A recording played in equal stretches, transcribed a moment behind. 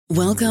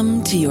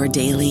Welcome to your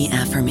daily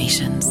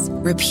affirmations.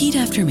 Repeat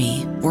after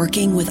me.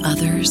 Working with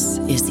others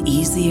is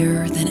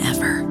easier than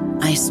ever.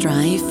 I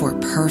strive for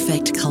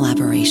perfect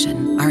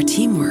collaboration. Our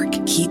teamwork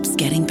keeps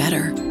getting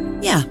better.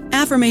 Yeah,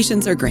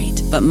 affirmations are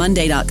great, but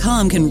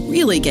Monday.com can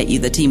really get you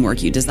the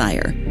teamwork you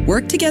desire.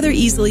 Work together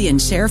easily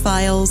and share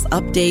files,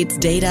 updates,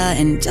 data,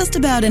 and just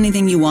about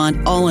anything you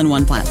want all in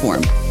one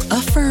platform.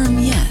 Affirm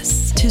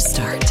yes to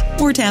start,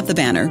 or tap the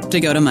banner to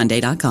go to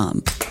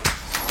Monday.com.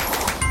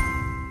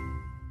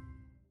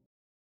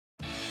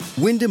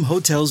 Wyndham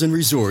Hotels and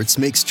Resorts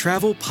makes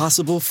travel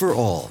possible for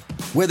all.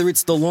 Whether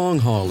it's the long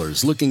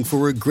haulers looking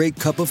for a great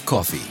cup of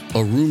coffee,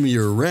 a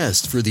roomier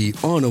rest for the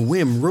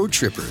on-a-whim road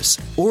trippers,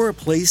 or a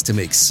place to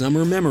make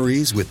summer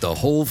memories with the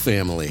whole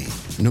family.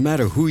 No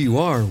matter who you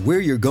are,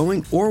 where you're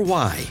going, or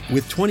why,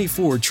 with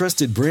 24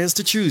 trusted brands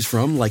to choose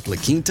from like La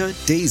Quinta,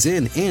 Days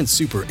Inn, and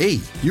Super 8,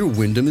 your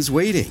Wyndham is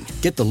waiting.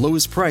 Get the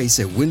lowest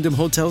price at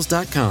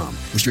WyndhamHotels.com.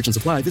 Restrictions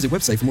apply. Visit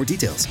website for more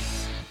details.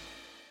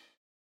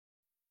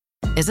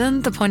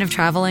 Isn't the point of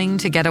traveling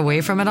to get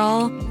away from it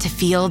all? To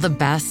feel the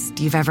best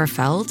you've ever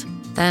felt?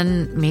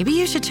 Then maybe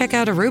you should check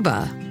out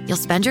Aruba. You'll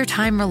spend your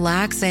time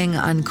relaxing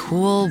on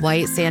cool,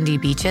 white, sandy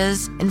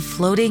beaches and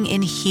floating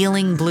in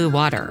healing blue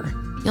water.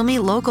 You'll meet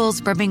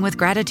locals brimming with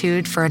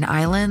gratitude for an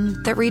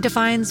island that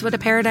redefines what a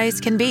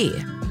paradise can be.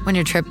 When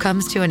your trip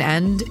comes to an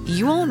end,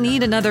 you won't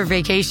need another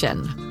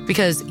vacation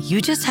because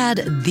you just had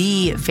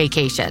the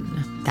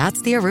vacation.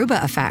 That's the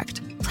Aruba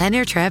effect. Plan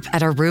your trip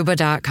at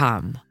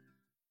Aruba.com.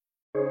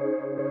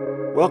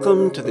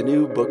 Welcome to the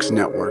New Books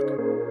Network.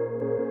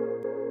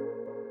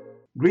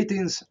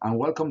 Greetings and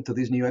welcome to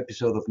this new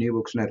episode of New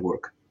Books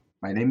Network.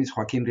 My name is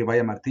Joaquin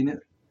Rivaya Martinez.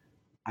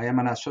 I am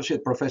an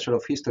associate professor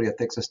of history at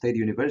Texas State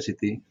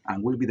University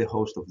and will be the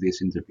host of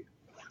this interview.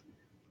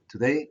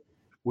 Today,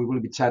 we will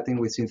be chatting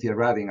with Cynthia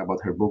Radin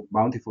about her book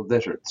Bountiful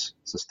Deserts,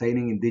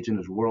 Sustaining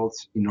Indigenous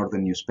Worlds in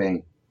Northern New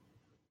Spain,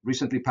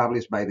 recently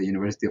published by the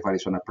University of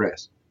Arizona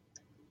Press.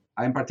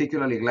 I am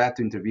particularly glad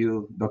to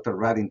interview Dr.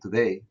 Radin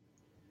today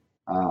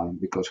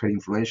because her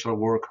influential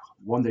work,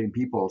 Wandering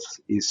Peoples,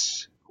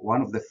 is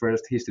one of the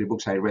first history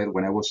books I read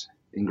when I was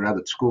in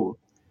graduate school.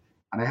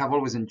 And I have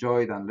always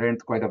enjoyed and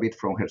learned quite a bit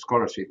from her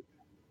scholarship.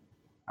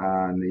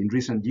 And in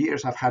recent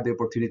years, I've had the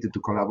opportunity to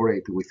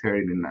collaborate with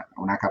her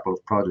on a couple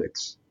of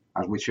projects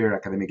as we share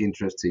academic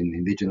interests in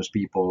indigenous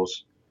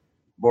peoples,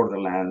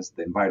 borderlands,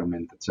 the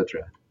environment,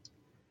 etc.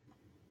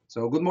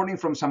 So good morning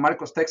from San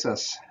Marcos,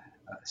 Texas,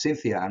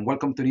 Cynthia, and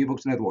welcome to New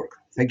Books Network.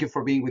 Thank you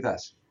for being with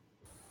us.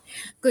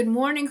 Good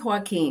morning,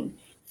 Joaquin.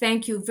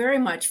 Thank you very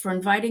much for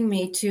inviting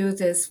me to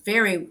this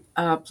very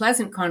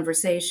pleasant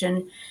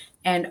conversation.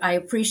 And I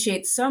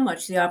appreciate so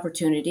much the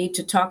opportunity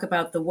to talk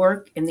about the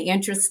work and the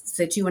interests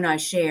that you and I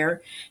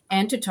share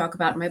and to talk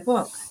about my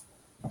book.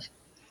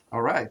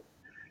 All right.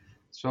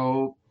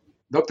 So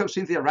Dr.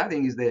 Cynthia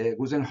Radin is the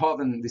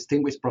Guggenheim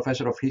Distinguished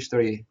Professor of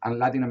History and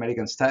Latin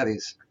American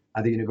Studies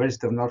at the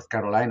University of North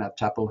Carolina at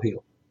Chapel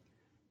Hill.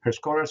 Her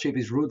scholarship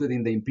is rooted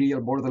in the imperial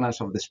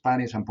borderlands of the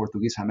Spanish and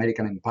Portuguese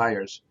American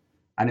empires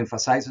and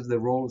emphasizes the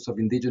roles of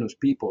indigenous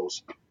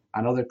peoples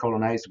and other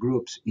colonized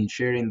groups in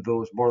sharing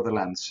those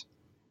borderlands,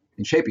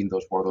 in shaping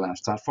those borderlands,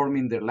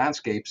 transforming their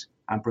landscapes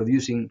and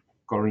producing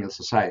colonial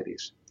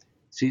societies.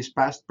 She is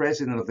past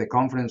president of the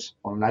Conference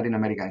on Latin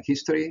American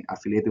History,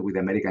 affiliated with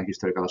the American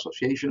Historical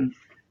Association.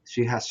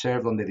 She has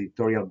served on the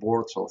editorial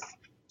boards of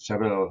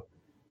several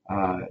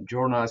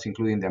journals,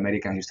 including the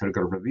American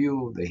Historical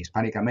Review, the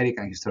Hispanic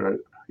American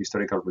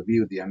Historical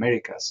Review, the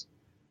Americas.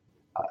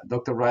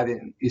 Dr.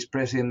 Radin is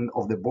president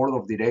of the board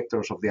of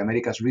directors of the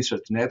Americas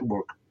Research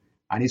Network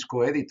and is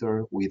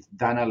co-editor with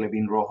Dana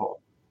Levine Rojo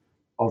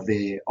of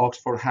the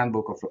Oxford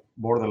Handbook of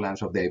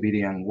Borderlands of the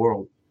Iberian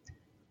World.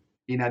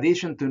 In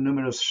addition to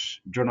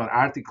numerous journal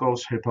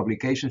articles, her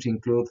publications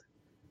include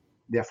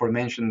the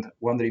aforementioned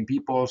Wandering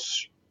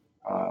Peoples,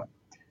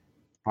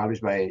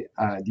 published by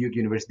Duke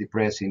University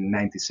Press in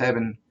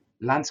 '97,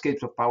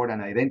 Landscapes of Power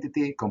and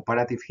Identity,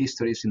 Comparative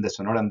Histories in the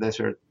Sonoran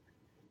Desert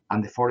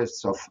and the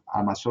Forests of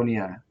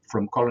Amazonia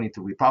from Colony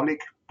to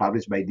Republic,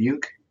 published by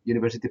Duke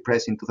University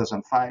Press in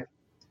 2005,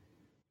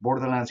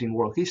 Borderlands in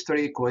World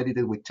History,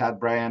 co-edited with Chad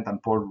Bryant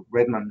and Paul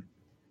Redman,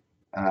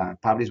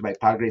 published by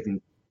Palgrave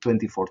in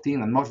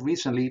 2014, and most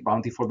recently,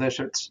 Bountiful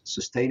Deserts,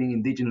 Sustaining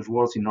Indigenous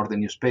Worlds in Northern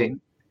New Spain,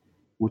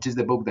 which is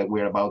the book that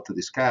we're about to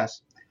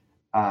discuss,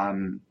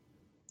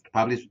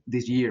 published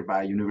this year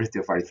by University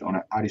of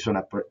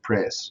Arizona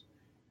Press.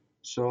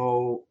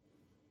 So,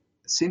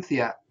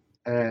 Cynthia,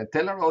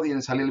 tell our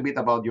audience a little bit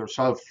about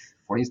yourself.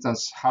 For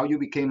instance, how you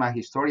became a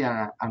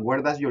historian and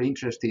where does your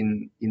interest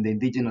in the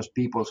indigenous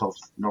peoples of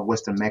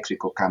northwestern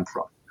Mexico come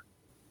from?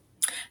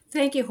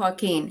 Thank you,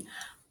 Joaquin.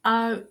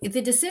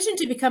 The decision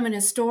to become an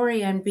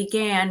historian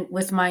began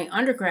with my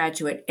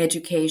undergraduate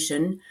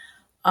education,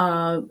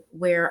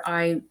 where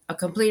I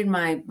completed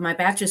my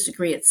bachelor's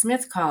degree at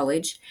Smith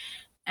College.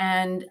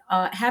 And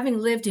having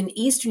lived in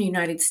Eastern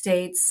United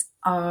States,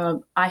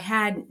 I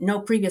had no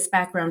previous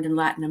background in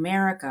Latin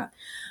America,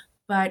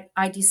 but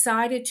I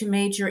decided to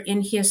major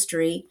in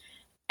history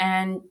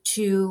and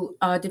to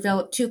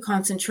develop two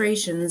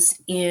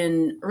concentrations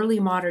in early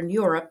modern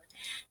Europe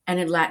and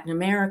in Latin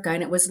America.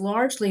 And it was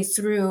largely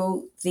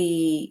through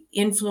the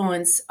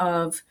influence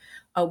of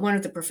one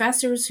of the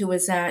professors who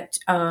was at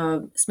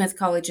Smith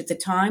College at the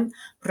time,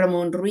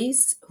 Ramon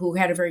Ruiz, who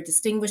had a very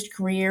distinguished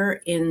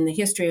career in the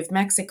history of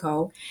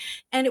Mexico.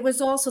 And it was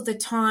also the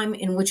time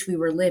in which we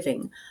were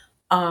living.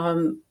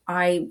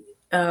 I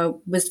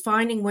was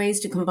finding ways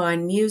to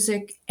combine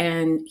music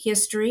and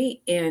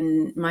history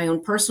in my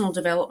own personal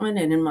development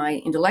and in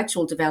my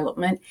intellectual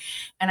development.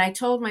 And I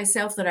told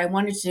myself that I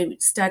wanted to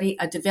study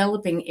a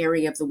developing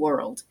area of the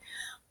world.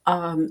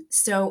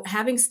 So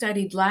having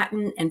studied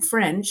Latin and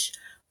French,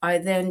 I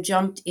then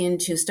jumped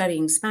into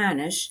studying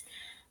Spanish.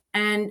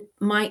 And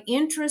my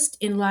interest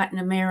in Latin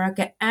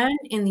America and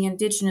in the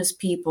indigenous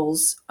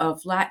peoples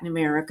of Latin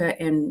America,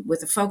 and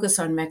with a focus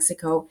on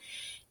Mexico,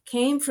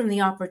 came from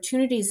the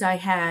opportunities I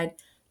had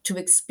to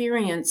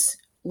experience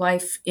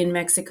life in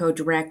Mexico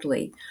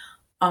directly.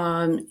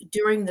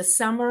 During the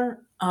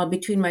summer,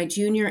 between my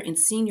junior and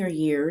senior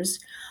years,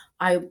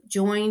 I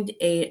joined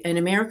an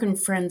American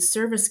Friends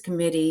Service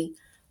Committee,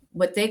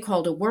 what they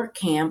called a work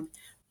camp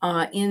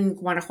in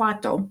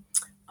Guanajuato.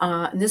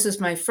 And this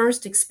was my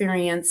first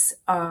experience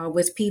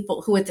with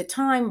people who at the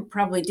time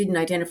probably didn't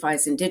identify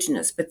as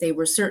indigenous, but they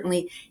were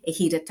certainly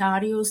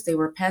ejidatarios, they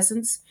were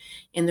peasants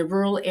in the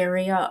rural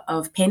area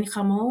of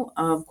Pénjamo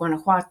of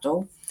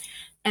Guanajuato.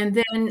 And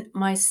then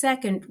my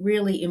second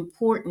really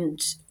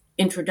important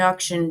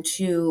introduction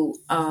to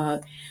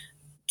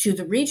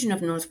the region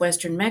of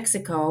northwestern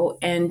Mexico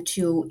and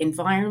to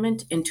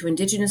environment and to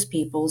indigenous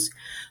peoples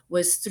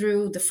was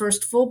through the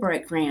first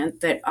Fulbright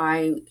grant that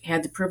I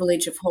had the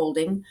privilege of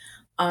holding,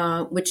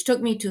 which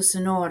took me to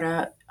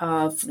Sonora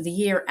for the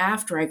year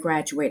after I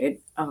graduated,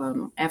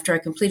 after I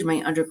completed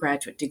my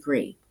undergraduate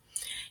degree.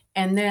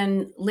 And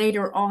then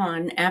later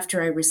on,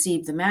 after I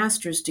received the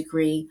master's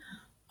degree,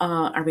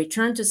 I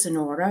returned to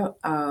Sonora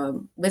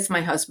with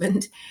my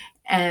husband,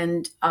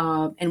 and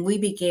we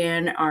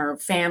began our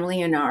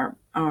family and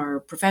our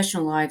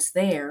professional lives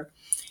there.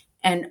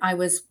 And I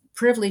was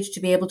privileged to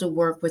be able to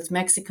work with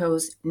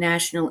Mexico's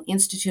National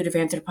Institute of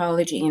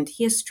Anthropology and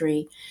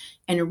History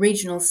and a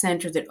regional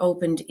center that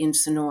opened in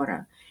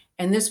Sonora.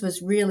 And this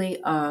was really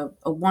a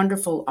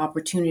wonderful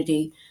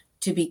opportunity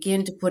to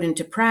begin to put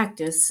into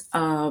practice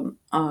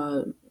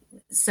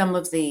some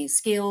of the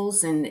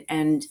skills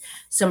and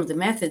some of the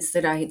methods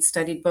that I had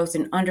studied both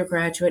in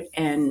undergraduate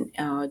and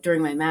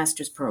during my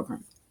master's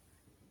program.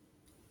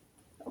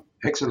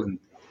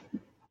 Excellent.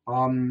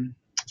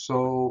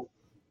 So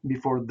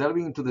before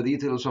delving into the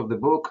details of the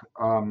book,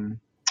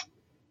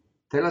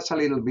 tell us a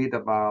little bit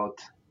about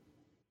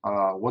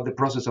what the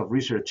process of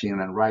researching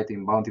and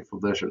writing Bountiful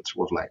Deserts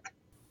was like.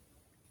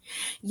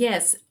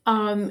 Yes,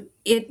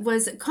 it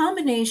was a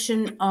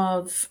combination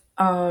of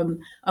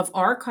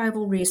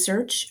archival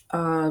research,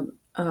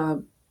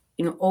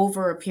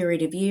 over a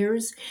period of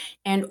years,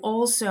 and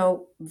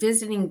also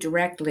visiting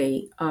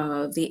directly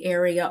the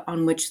area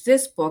on which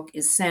this book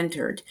is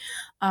centered.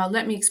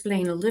 Let me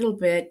explain a little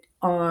bit.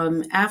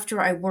 After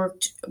I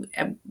worked,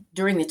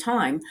 during the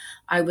time,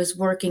 I was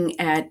working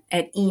at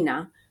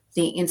INAH,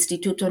 the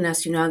Instituto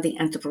Nacional de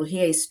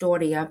Antropología y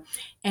Historia,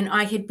 and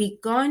I had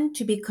begun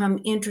to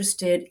become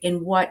interested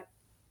in what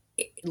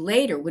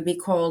later would be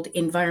called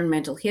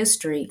environmental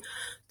history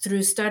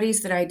through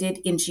studies that I did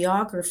in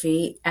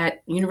geography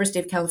at University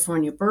of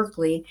California,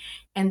 Berkeley,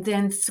 and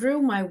then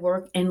through my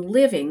work and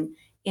living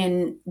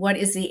in what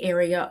is the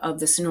area of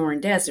the Sonoran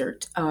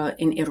Desert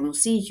in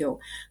Hermosillo.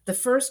 The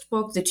first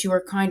book that you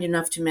were kind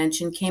enough to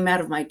mention came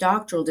out of my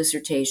doctoral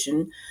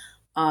dissertation,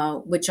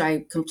 which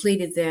I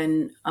completed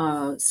then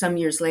some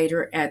years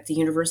later at the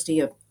University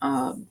of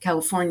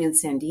California in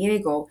San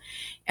Diego.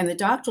 And the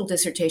doctoral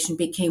dissertation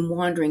became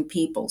Wandering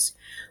Peoples,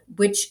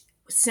 which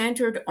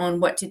centered on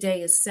what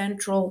today is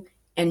central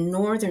and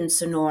northern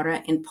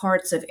Sonora and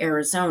parts of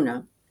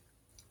Arizona.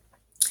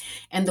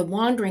 And the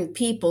Wandering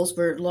Peoples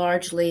were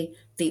largely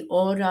the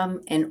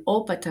Oram and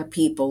Opata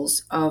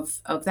peoples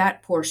of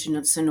that portion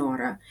of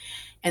Sonora.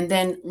 And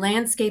then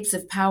Landscapes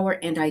of Power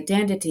and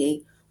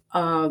Identity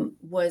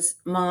was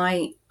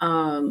my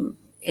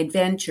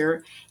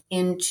adventure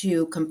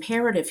into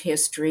comparative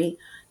history,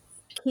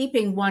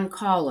 keeping one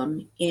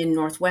column in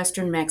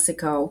northwestern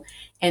Mexico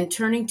and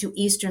turning to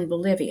eastern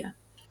Bolivia,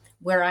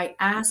 where I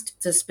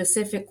asked the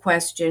specific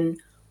question,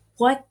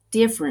 what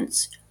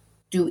difference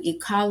do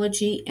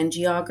ecology and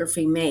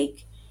geography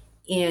make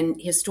in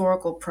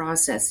historical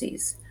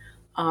processes?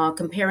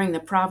 Comparing the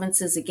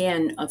provinces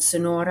again of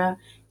Sonora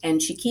and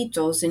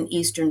Chiquitos in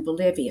eastern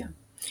Bolivia.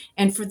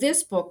 And for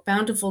this book,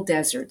 Bountiful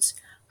Deserts,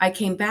 I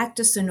came back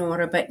to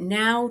Sonora, but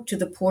now to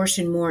the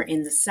portion more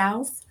in the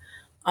south,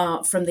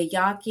 from the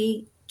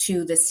Yaqui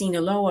to the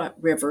Sinaloa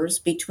rivers,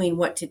 between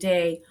what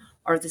today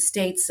are the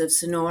states of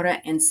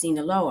Sonora and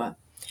Sinaloa.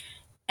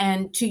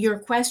 And to your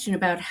question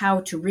about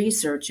how to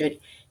research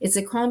it, it's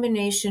a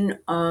combination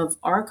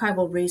of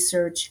archival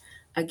research,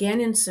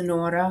 again in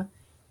Sonora,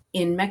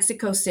 in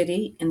Mexico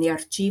City, in the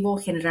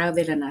Archivo General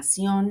de la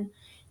Nación,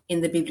 in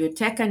the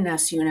Biblioteca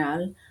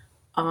Nacional,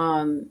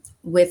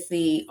 with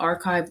the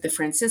archive, the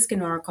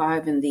Franciscan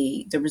archive, and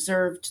the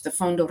reserved, the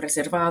Fondo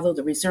Reservado,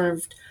 the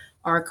reserved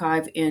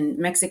archive in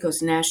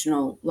Mexico's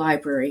National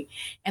Library,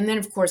 and then,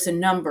 of course, a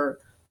number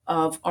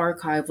of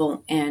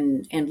archival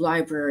and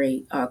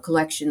library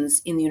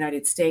collections in the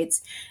United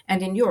States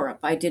and in Europe.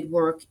 I did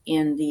work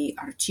in the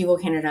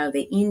Archivo General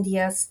de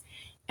Indias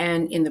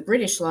and in the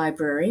British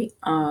Library,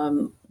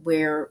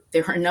 where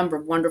there are a number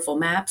of wonderful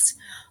maps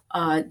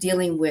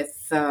dealing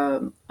with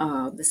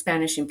the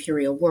Spanish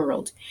imperial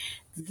world.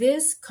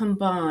 This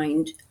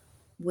combined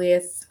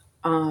with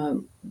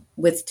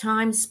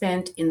time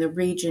spent in the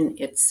region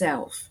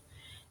itself.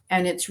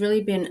 And it's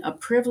really been a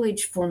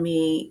privilege for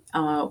me.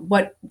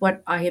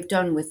 What I have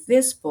done with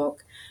this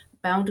book,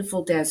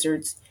 Bountiful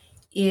Deserts,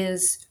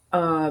 is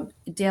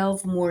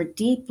delve more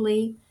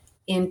deeply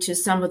into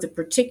some of the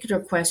particular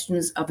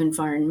questions of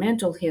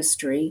environmental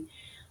history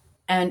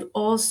and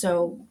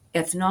also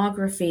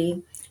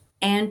ethnography,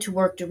 and to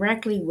work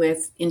directly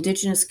with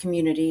indigenous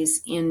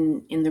communities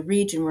in the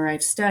region where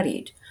I've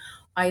studied.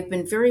 I've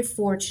been very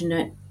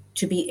fortunate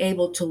to be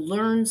able to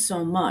learn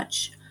so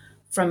much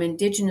from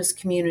indigenous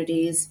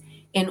communities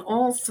in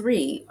all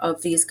three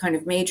of these kind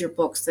of major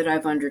books that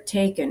I've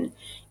undertaken.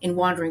 In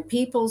Wandering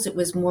Peoples, it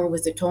was more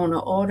with the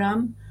Tohono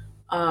O'odham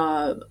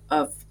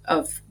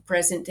of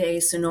present-day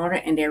Sonora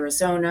and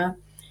Arizona.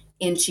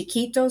 In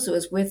Chiquitos, it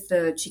was with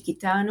the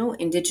Chiquitano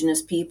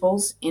indigenous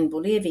peoples in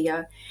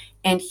Bolivia.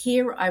 And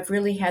here I've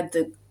really had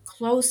the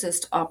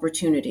closest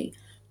opportunity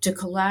to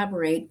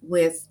collaborate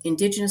with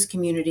indigenous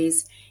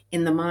communities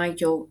in the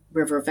Mayo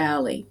River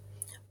Valley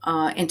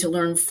and to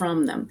learn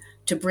from them,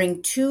 to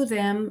bring to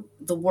them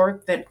the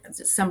work that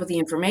some of the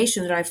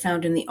information that I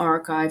found in the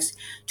archives,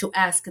 to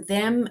ask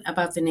them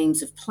about the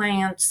names of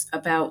plants,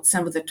 about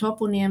some of the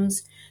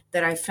toponyms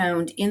that I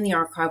found in the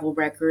archival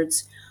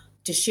records,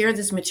 to share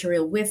this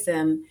material with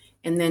them,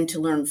 and then to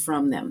learn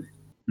from them.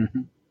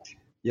 Mm-hmm.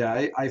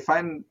 Yeah, I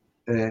find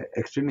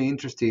extremely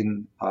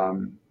interesting,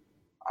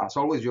 as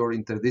always, your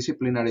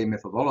interdisciplinary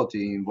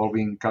methodology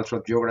involving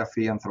cultural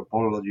geography,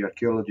 anthropology,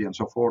 archaeology, and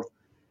so forth.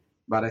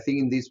 But I think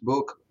in this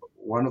book,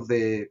 one of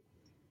the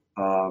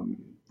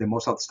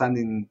most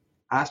outstanding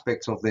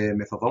aspects of the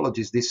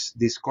methodology is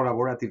this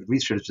collaborative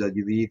research that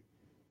you did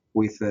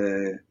with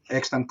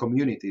extant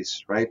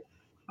communities, right?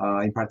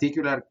 In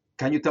particular,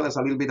 can you tell us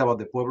a little bit about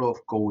the Pueblo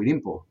of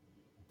Coahuirimpo?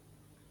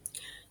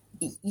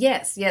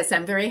 Yes,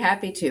 I'm very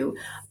happy to.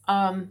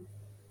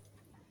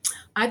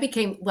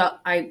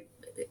 I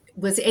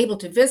was able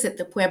to visit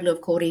the Pueblo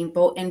of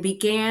Coahuirimpo and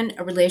began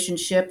a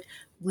relationship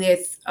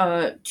with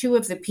two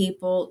of the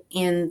people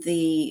in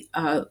the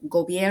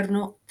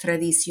Gobierno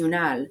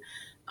Tradicional,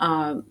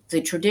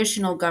 the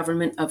traditional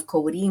government of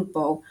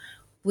Coahuirimpo,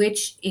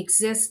 which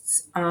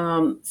exists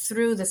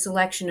through the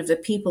selection of the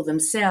people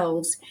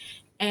themselves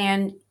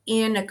and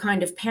in a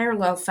kind of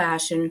parallel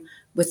fashion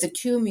with the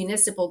two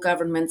municipal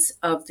governments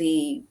of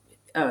the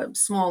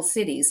small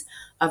cities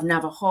of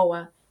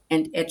Navajoa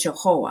and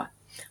Echojoa.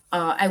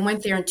 I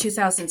went there in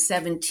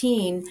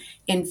 2017,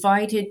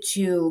 invited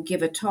to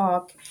give a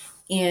talk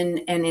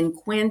in an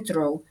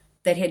encuentro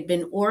that had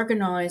been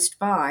organized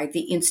by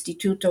the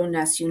Instituto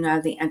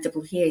Nacional de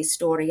Antropología y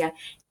Historia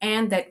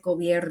and that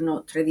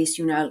Gobierno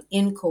Tradicional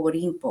in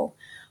Coahuirimpo.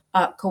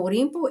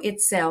 Coahuirimpo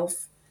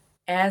itself,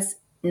 as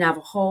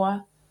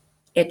Navajoa,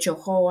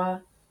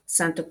 Echojoa,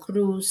 Santa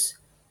Cruz,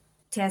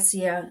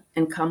 Tesia,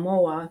 and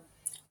Camoa,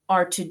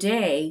 are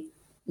today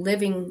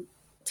living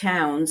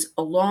towns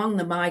along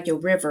the Mayo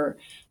River,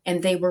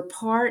 and they were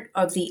part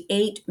of the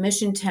 8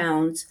 mission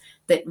towns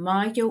that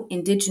Mayo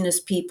indigenous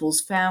peoples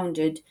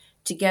founded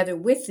together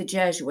with the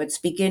Jesuits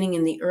beginning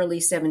in the early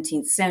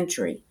 17th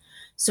century.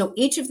 So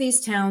each of these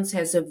towns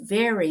has a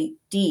very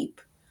deep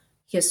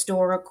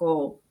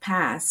historical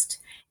past.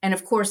 And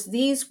of course,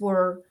 these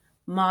were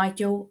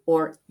Mayo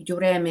or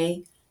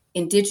Yureme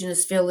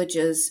indigenous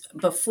villages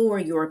before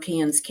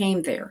Europeans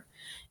came there.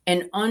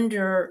 And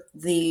under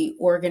the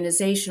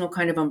organizational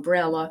kind of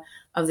umbrella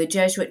of the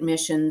Jesuit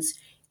missions,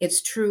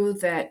 it's true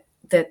that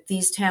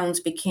these towns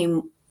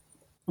became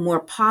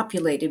more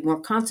populated, more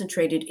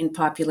concentrated in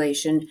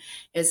population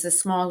as the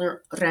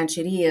smaller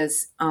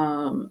rancherias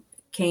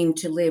came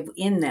to live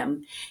in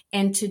them.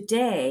 And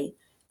today,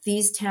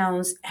 these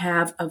towns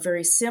have a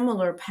very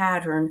similar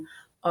pattern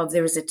of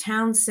there's a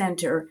town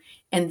center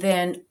and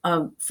then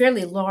a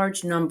fairly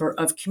large number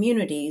of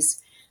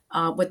communities,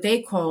 what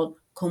they call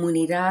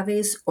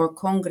comunidades or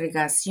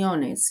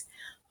congregaciones,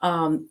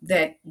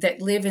 that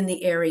live in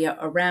the area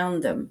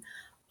around them.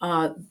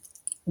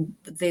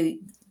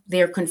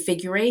 Their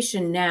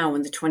configuration now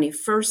in the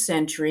 21st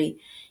century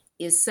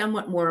is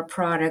somewhat more a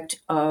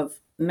product of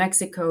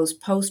Mexico's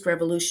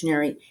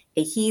post-revolutionary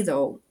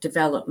ejido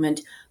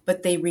development,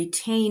 but they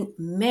retain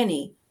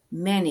many,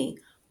 many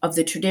of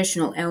the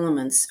traditional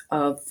elements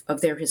of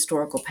their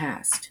historical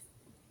past.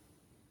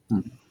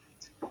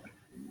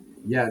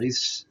 Yeah,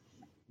 this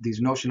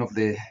notion of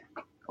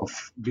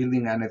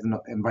building an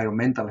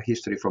environmental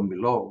history from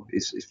below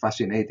is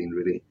fascinating,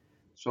 really.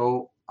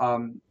 So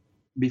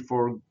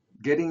before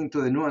getting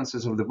into the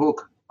nuances of the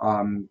book,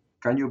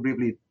 can you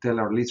briefly tell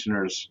our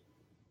listeners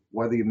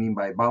what do you mean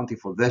by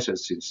bountiful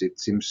deserts, since it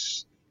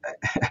seems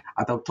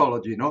a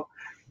tautology,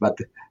 But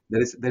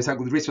there's a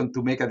good reason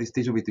to make a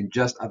distinction between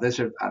just a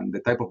desert and the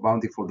type of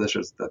bountiful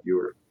deserts that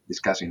you're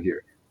discussing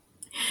here.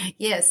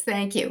 Yes,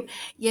 thank you.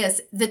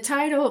 Yes, the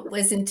title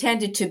was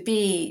intended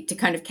to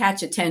kind of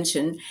catch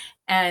attention,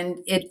 and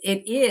it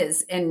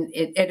is, and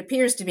it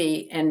appears to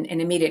be an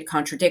immediate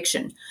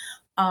contradiction.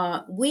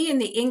 We in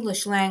the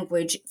English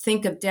language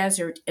think of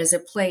desert as a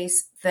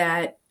place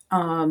that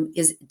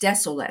is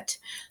desolate,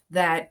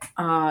 that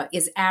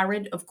is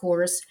arid, of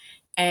course,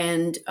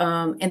 and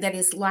that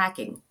is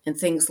lacking in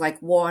things like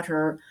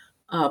water,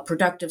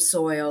 productive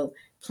soil,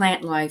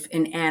 plant life,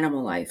 and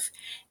animal life.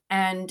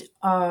 And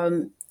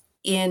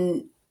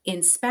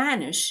in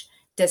Spanish,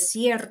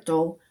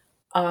 desierto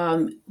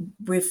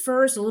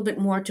refers a little bit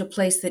more to a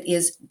place that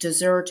is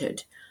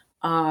deserted,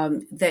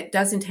 that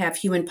doesn't have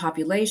human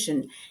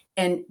population.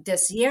 And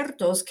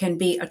desiertos can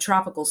be a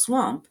tropical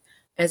swamp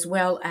as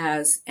well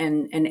as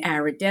an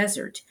arid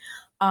desert.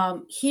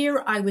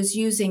 Here I was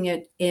using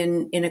it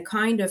in a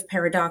kind of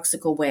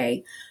paradoxical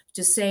way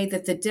to say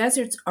that the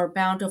deserts are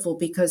bountiful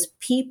because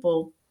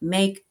people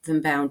make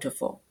them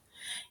bountiful.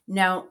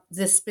 Now,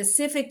 the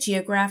specific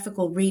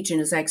geographical region,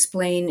 as I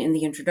explain in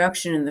the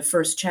introduction in the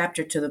first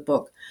chapter to the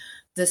book,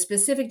 the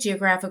specific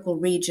geographical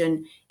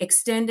region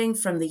extending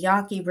from the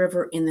Yaqui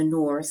River in the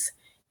north,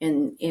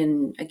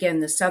 in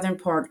again, the southern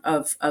part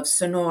of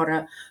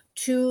Sonora,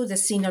 to the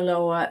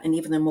Sinaloa and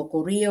even the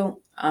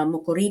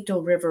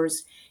Mocorito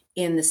rivers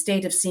in the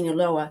state of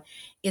Sinaloa,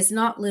 is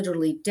not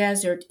literally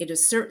desert. It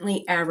is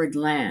certainly arid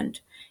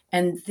land.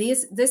 And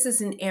this is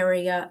an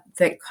area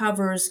that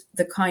covers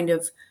the kind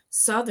of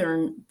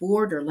southern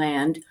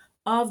borderland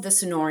of the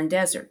Sonoran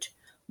Desert,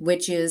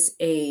 which is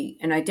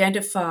an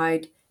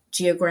identified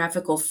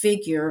geographical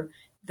figure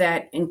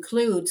that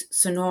includes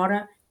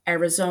Sonora,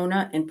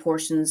 Arizona, and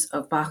portions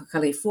of Baja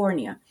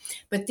California.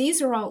 But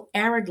these are all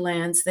arid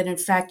lands that, in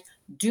fact,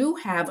 do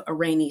have a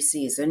rainy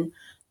season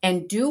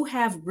and do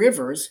have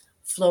rivers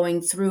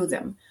flowing through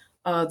them.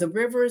 The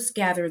rivers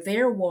gather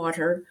their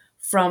water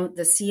from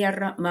the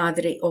Sierra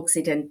Madre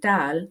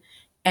Occidental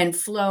and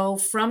flow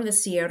from the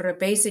Sierra,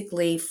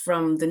 basically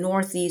from the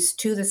northeast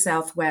to the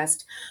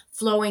southwest,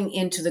 flowing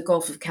into the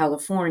Gulf of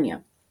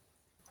California.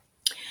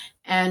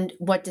 And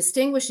what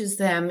distinguishes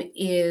them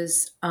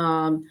is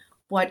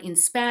what in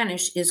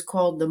Spanish is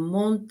called the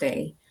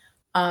monte.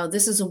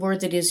 This is a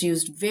word that is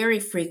used very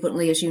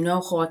frequently, as you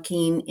know,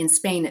 Joaquin, in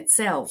Spain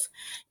itself,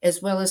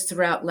 as well as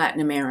throughout Latin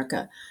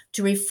America,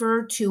 to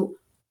refer to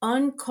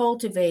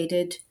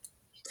uncultivated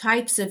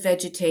types of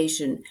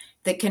vegetation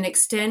that can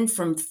extend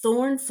from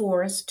thorn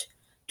forest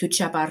to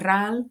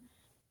chaparral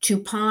to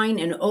pine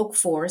and oak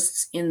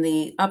forests in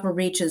the upper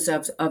reaches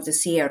of the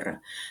Sierra.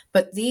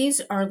 But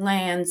these are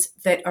lands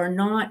that are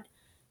not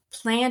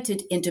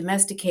planted in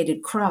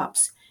domesticated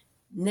crops.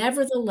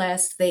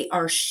 Nevertheless, they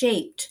are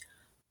shaped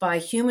by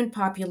human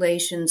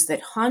populations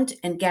that hunt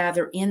and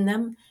gather in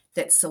them,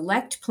 that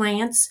select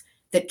plants,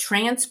 that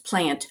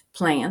transplant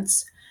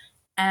plants,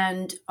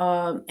 and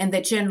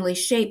that generally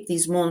shape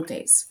these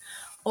montes.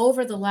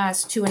 Over the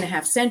last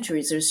 2.5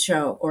 centuries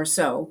or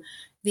so,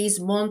 these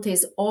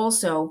montes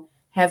also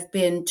have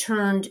been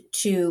turned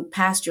to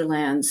pasture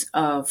lands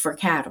for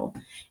cattle.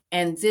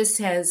 And this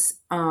has,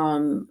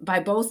 by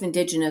both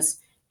indigenous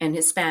and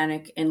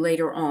Hispanic and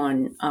later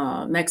on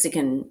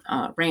Mexican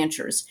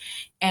ranchers.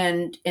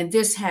 And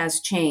this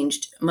has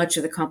changed much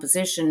of the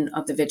composition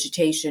of the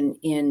vegetation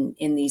in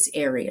these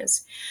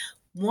areas.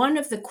 One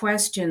of the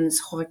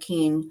questions,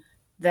 Joaquin,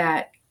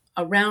 that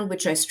around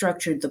which I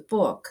structured the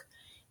book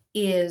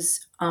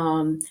is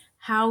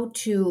how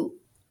to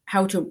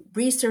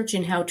research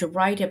and how to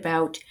write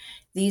about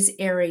these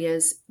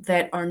areas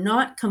that are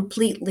not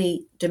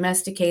completely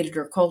domesticated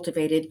or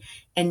cultivated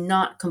and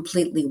not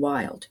completely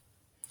wild.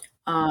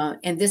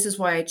 And this is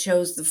why I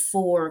chose the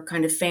 4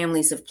 kind of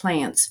families of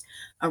plants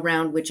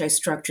around which I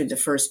structured the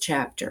first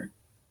chapter.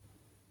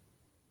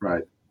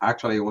 Right.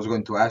 Actually, I was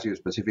going to ask you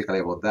specifically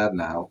about that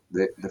now.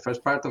 The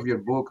first part of your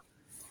book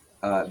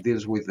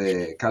deals with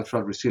the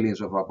cultural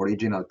resilience of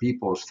Aboriginal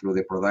peoples through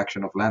the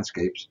production of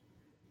landscapes.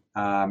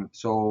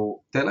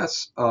 So tell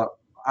us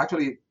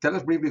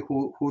briefly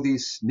who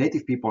these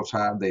native peoples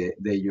are, the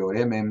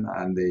Yoremem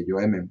and the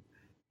Yoemem,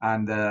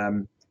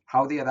 and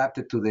how they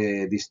adapted to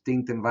the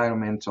distinct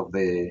environments of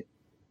the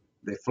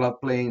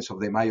floodplains of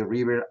the Mayo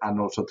River and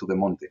also to the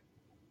Monte.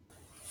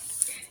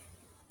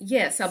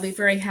 Yes, I'll be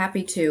very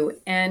happy to.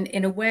 And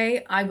in a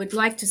way, I would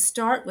like to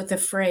start with a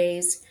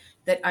phrase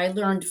that I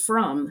learned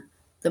from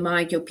the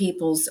Mayo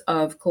peoples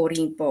of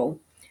Corimbo,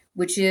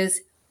 which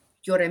is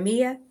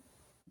Yoremia,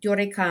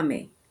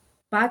 Yorekame,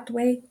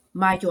 Patwe,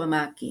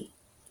 Mayoamaki,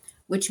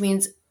 which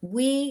means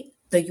we,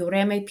 the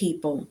Yoreme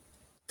people,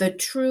 the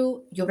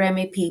true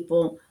Yoreme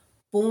people,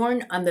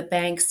 born on the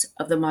banks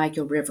of the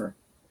Mayo River.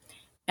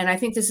 And I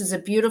think this is a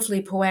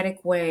beautifully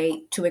poetic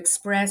way to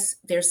express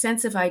their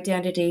sense of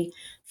identity,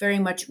 very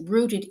much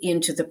rooted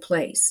into the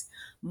place.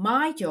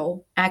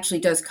 Mayo actually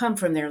does come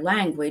from their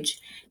language,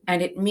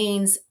 and it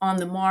means on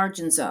the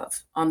margins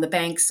of, on the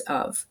banks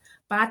of.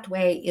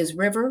 Patwe is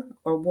river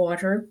or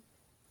water,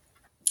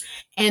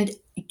 and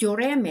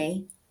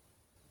Yoreme,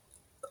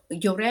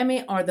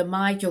 Yoreme are the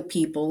Mayo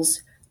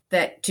peoples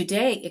that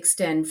today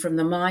extend from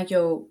the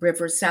Mayo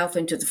River south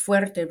into the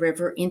Fuerte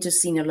River into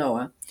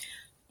Sinaloa.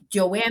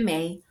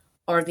 Yoeme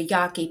are the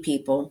Yaqui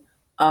people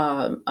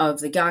of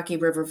the Yaqui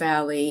River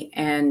Valley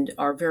and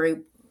are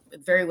very,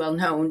 very well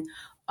known.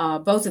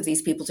 Both of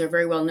these peoples are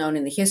very well known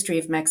in the history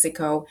of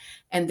Mexico,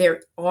 and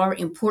there are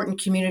important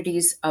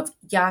communities of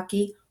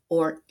Yaqui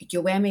or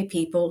Yoeme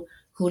people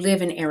who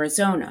live in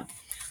Arizona.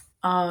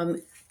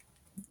 Um,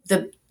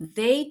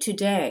 they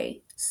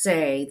today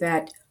say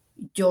that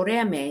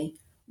Yoreme,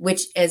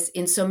 which, as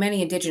in so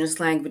many indigenous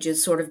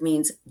languages, sort of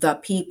means the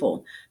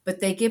people, but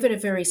they give it a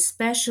very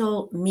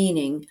special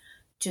meaning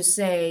to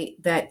say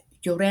that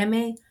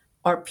Yoreme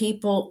are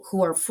people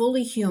who are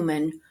fully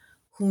human,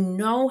 who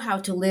know how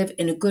to live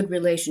in a good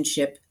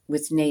relationship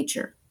with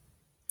nature.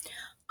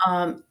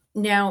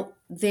 Now,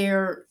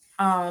 it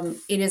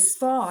is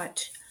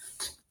thought,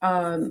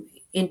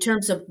 in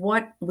terms of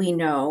what we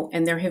know,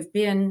 and there have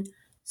been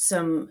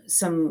some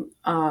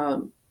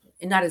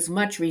not as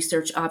much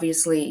research,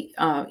 obviously,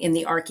 in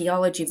the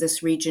archaeology of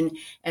this region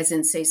as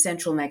in, say,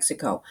 central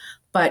Mexico,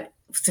 but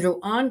through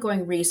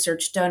ongoing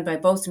research done by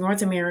both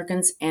North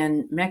Americans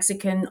and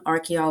Mexican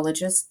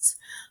archaeologists,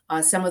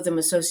 some of them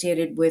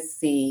associated with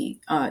the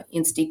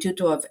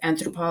Instituto of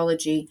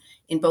Anthropology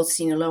in both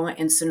Sinaloa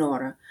and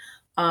Sonora,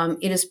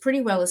 it is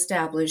pretty well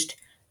established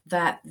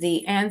that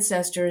the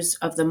ancestors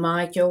of the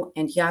Mayo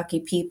and Yaqui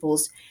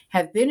peoples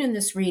have been in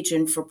this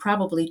region for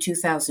probably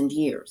 2,000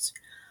 years.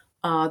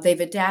 They've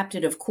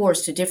adapted, of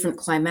course, to different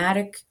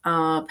climatic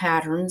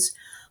patterns.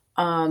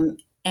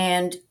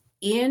 And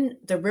in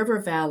the river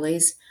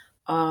valleys,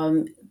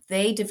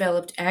 they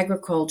developed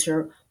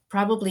agriculture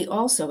probably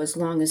also as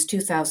long as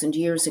 2,000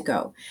 years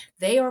ago.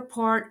 They are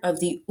part of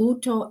the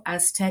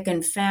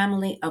Uto-Aztecan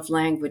family of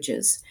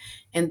languages,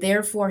 and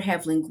therefore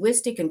have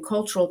linguistic and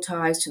cultural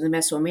ties to the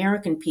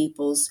Mesoamerican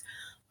peoples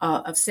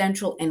of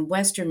central and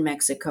western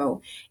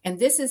Mexico. And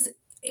this is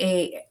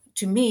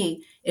to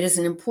me, it is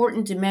an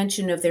important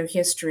dimension of their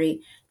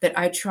history that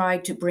I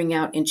tried to bring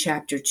out in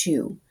chapter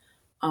 2,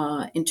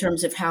 in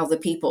terms of how the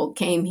people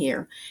came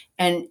here,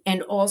 and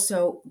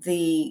also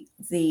the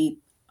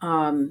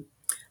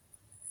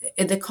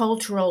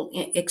cultural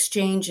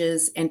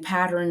exchanges and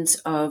patterns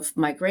of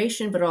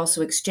migration, but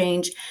also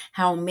exchange,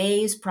 how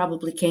maize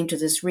probably came to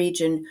this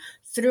region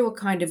through a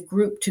kind of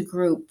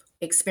group-to-group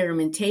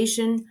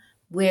experimentation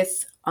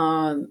with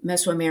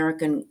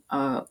Mesoamerican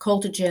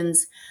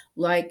cultigens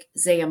like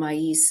zea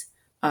maíz,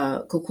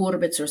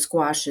 cucurbits or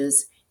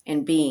squashes,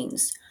 and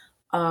beans.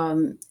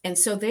 And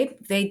so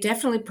they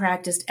definitely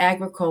practiced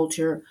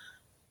agriculture,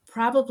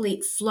 probably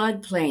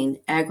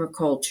floodplain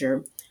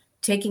agriculture,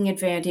 taking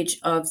advantage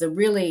of the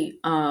really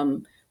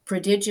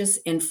prodigious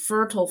and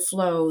fertile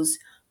flows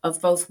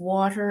of both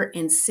water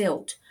and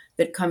silt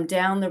that come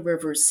down the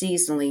river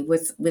seasonally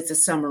with the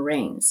summer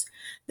rains.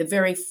 The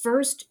very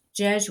first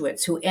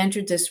Jesuits who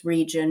entered this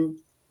region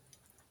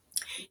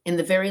in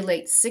the very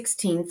late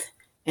 16th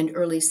and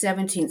early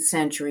 17th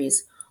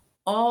centuries,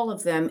 all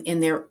of them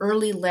in their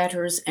early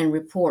letters and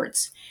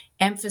reports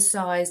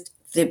emphasized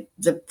the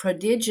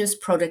prodigious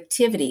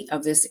productivity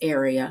of this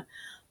area.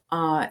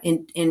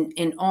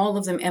 And all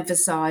of them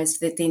emphasized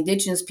that the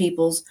indigenous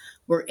peoples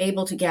were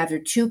able to gather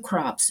 2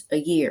 crops a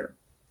year.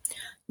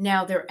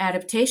 Now, their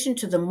adaptation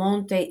to the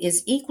monte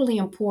is equally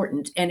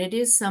important, and it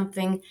is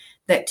something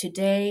that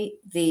today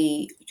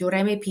the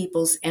Yoreme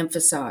peoples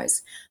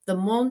emphasize. The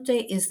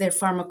monte is their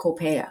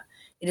pharmacopoeia.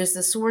 It is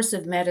the source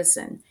of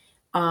medicine.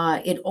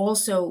 It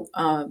also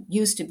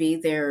used to be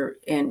their,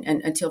 and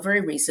until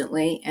very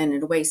recently, and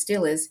in a way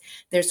still is,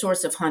 their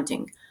source of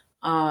hunting.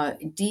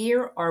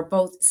 Deer are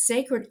both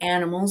sacred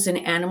animals and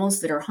animals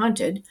that are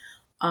hunted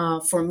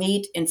for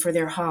meat and for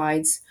their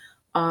hides,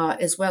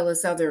 as well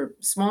as other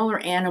smaller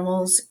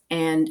animals.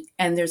 And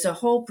there's a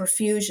whole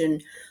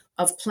profusion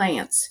of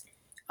plants,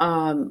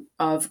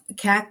 of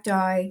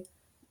cacti,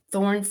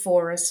 thorn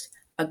forests,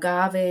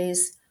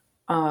 agaves,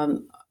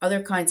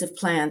 other kinds of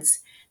plants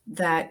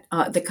that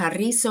the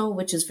carrizo,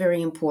 which is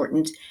very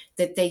important,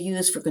 that they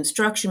use for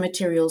construction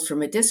materials, for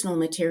medicinal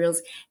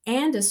materials,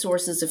 and as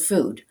sources of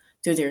food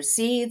through their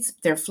seeds,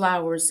 their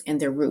flowers, and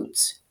their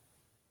roots.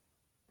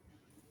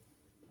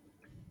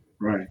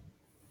 Right.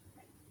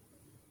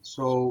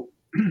 So,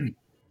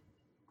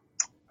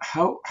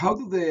 how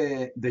do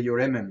the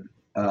Yoremen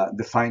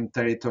define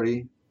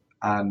territory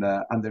and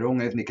their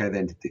own ethnic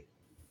identity?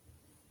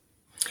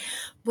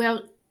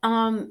 Well,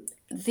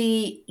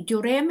 the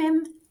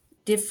Yoremem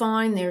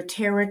define their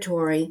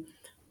territory.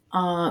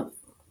 Well,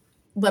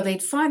 they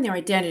define their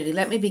identity.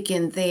 Let me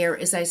begin there.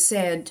 As I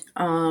said,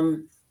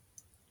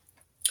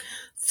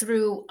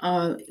 through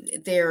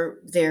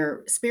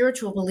their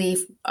spiritual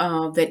belief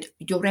that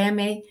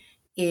Yoreme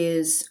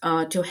is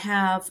to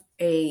have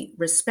a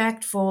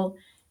respectful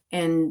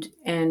and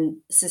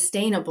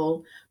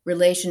sustainable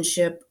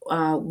relationship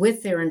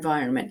with their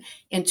environment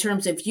in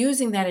terms of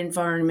using that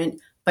environment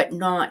but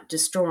not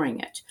destroying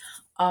it.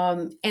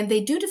 And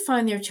they do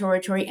define their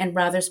territory in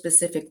rather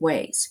specific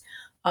ways.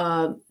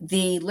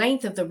 The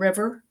length of the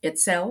river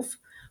itself,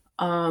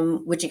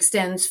 which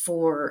extends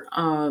for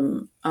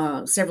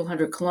several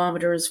hundred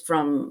kilometers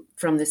from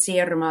the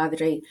Sierra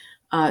Madre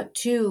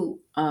to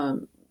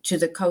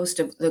the coast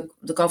of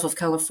the Gulf of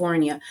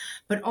California,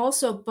 but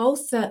also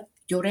both the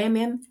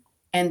Yuремim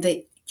and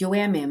the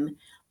Yuemim,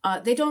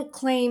 they don't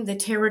claim the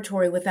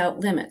territory without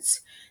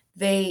limits.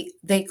 They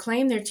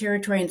claim their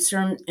territory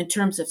in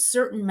terms of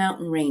certain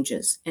mountain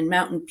ranges and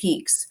mountain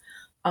peaks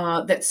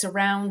that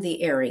surround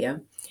the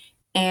area,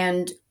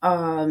 and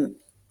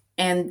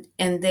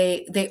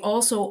they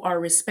also are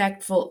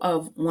respectful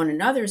of one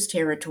another's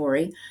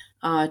territory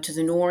to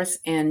the north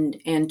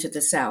and to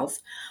the south.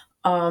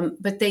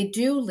 But they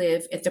do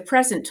live at the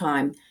present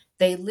time.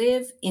 They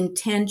live in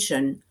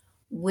tension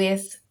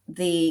with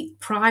the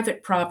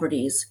private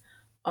properties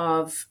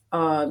of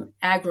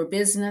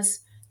agribusiness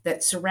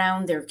that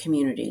surround their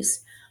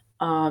communities,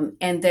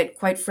 and that,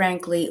 quite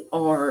frankly,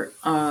 are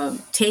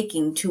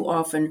taking too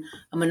often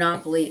a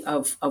monopoly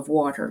of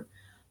water.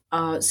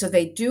 So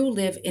they do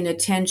live in a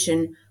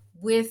tension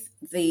with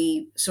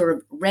the sort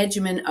of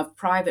regimen of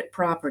private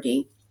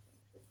property.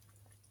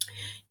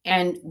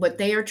 And what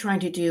they are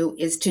trying to do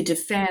is to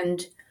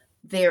defend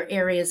their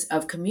areas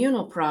of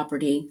communal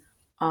property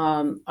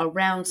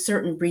around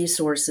certain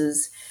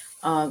resources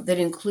that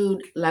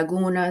include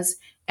lagunas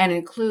and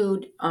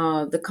include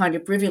the kind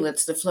of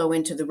rivulets that flow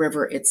into the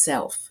river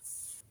itself.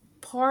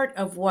 Part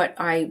of what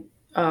I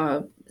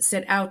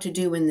set out to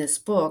do in this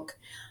book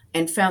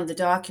and found the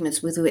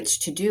documents with which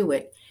to do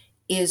it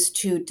is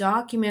to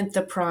document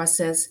the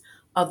process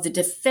of the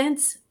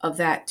defense of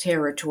that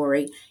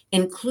territory,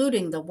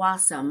 including the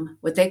Wasam,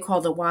 what they call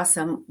the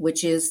Wasam,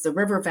 which is the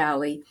river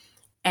valley,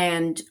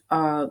 and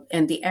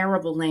the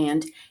arable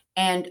land,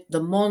 and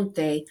the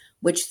Monte,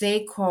 which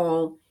they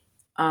call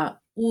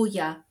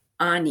Uya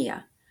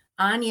Anya.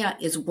 Anya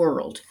is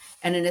world,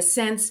 and in a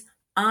sense,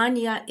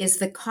 Anya is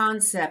the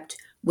concept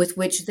with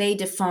which they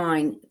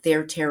define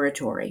their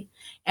territory.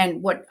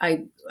 And what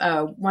I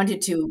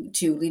wanted to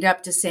lead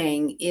up to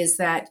saying is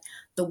that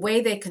the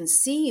way they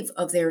conceive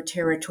of their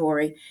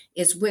territory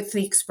is with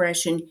the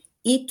expression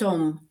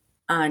Itom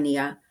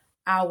Anya,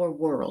 our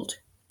world,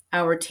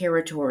 our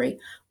territory,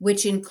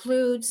 which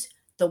includes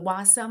the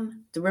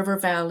Wasam, the river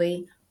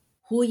valley,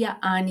 Huya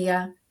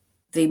Anya,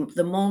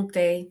 the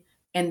Monte,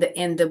 and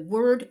the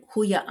word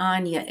Huya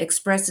Anya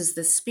expresses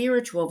the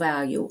spiritual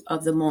value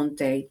of the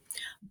Monte.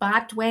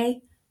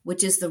 Batwe,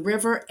 which is the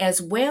river,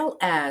 as well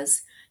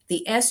as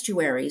the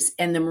estuaries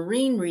and the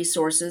marine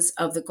resources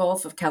of the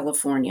Gulf of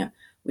California,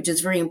 which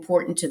is very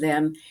important to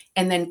them,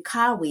 and then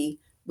Kawi,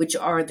 which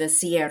are the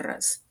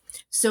Sierras.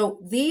 So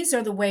these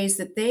are the ways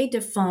that they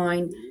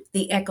define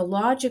the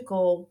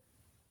ecological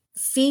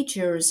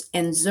features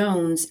and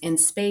zones and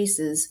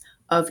spaces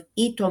of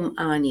Itom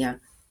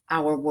Anya,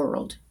 our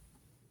world.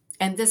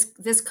 And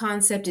this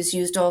concept is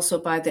used also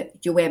by the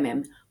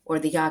Yuemim, or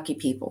the Yaqui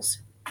peoples.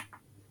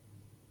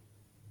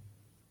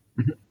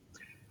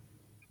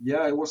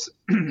 Yeah, I was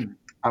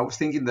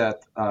thinking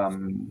that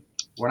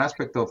one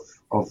aspect of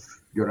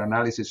your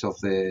analysis of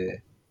the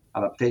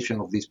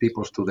adaptation of these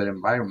peoples to their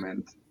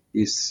environment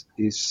is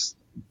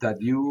that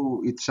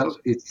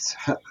it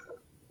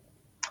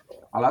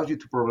allows you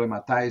to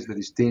problematize the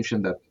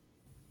distinction that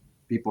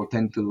people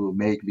tend to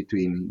make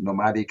between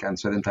nomadic and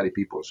sedentary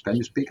peoples. Can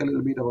you speak a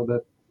little bit about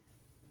that?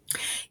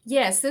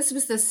 Yes, this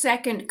was the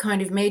second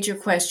kind of major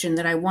question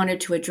that I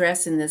wanted to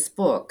address in this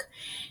book,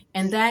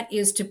 and that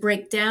is to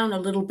break down a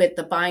little bit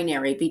the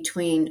binary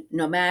between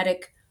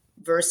nomadic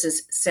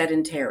versus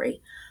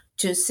sedentary.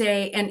 To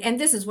say, and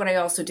this is what I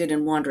also did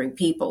in Wandering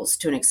Peoples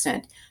to an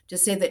extent, to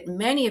say that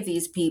many of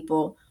these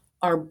people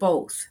are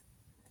both.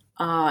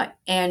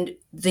 And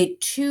the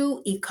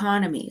two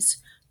economies,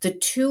 the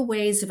two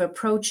ways of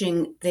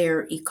approaching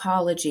their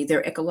ecology,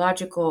 their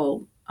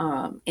ecological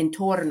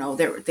entorno,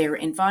 their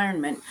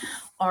environment,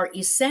 are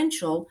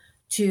essential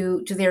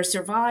to their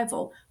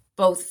survival,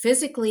 both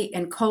physically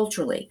and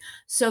culturally,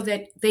 so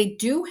that they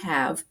do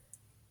have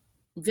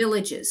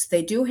villages,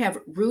 they do have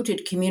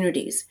rooted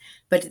communities,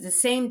 but at the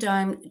same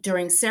time,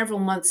 during several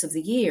months of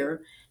the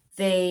year,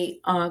 they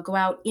go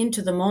out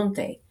into the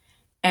Monte.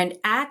 And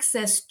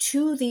access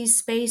to these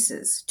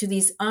spaces, to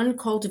these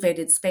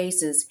uncultivated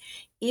spaces,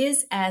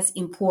 is as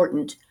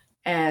important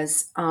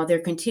as their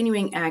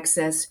continuing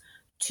access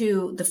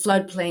to the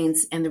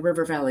floodplains and the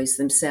river valleys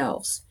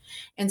themselves.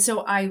 And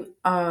so I've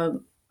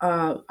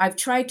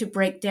tried to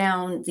break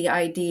down the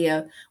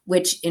idea,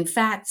 which in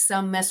fact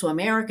some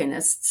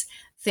Mesoamericanists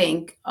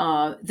think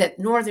that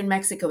northern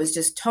Mexico is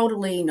just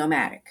totally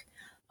nomadic.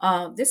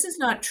 This is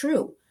not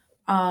true.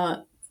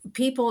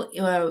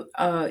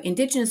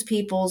 Indigenous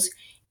peoples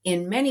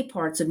in many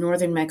parts of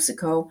northern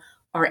Mexico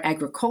are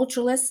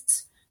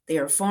agriculturalists. They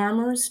are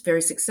farmers,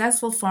 very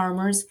successful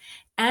farmers,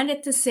 and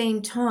at the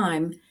same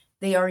time,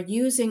 they are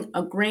using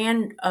a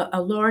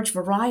large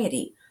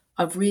variety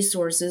of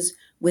resources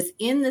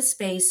within the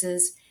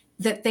spaces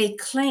that they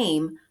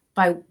claim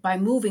by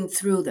moving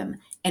through them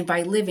and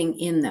by living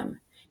in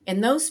them.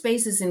 And those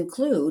spaces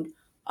include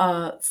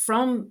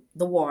from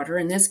the water,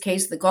 in this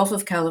case, the Gulf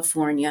of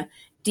California,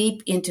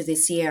 deep into the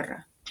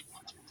Sierra.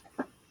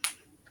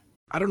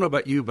 I don't know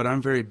about you, but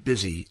I'm very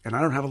busy and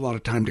I don't have a lot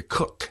of time to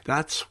cook.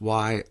 That's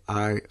why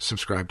I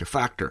subscribe to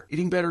Factor.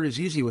 Eating better is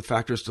easy with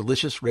Factor's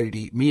delicious,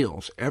 ready-to-eat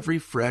meals. Every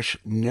fresh,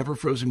 never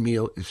frozen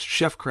meal is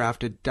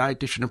chef-crafted,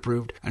 dietitian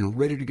approved, and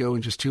ready to go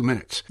in just 2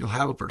 minutes. You'll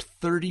have over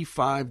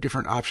 35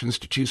 different options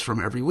to choose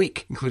from every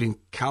week, including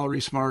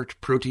Calorie Smart,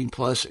 Protein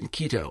Plus, and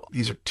Keto.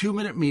 These are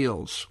 2-minute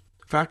meals.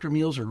 Factor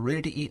meals are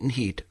ready to eat and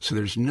heat, so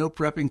there's no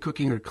prepping,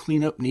 cooking, or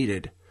cleanup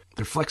needed.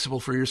 They're flexible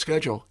for your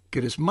schedule.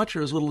 Get as much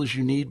or as little as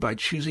you need by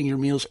choosing your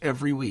meals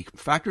every week.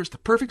 Factor's the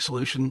perfect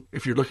solution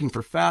if you're looking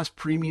for fast,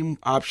 premium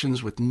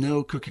options with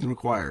no cooking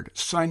required.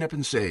 Sign up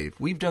and save.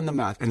 We've done the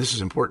math, and this is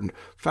important.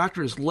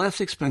 Factor is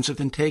less expensive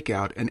than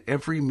takeout, and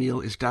every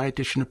meal is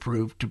dietitian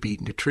approved to be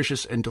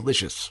nutritious and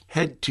delicious.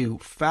 Head to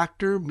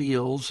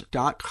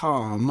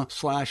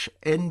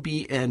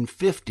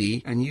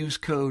factormeals.com/NBN50 and use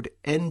code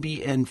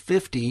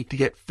NBN50 to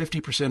get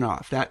 50%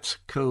 off. That's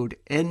code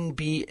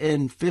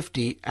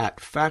NBN50 at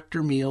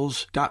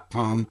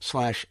factormeals.com/NBN50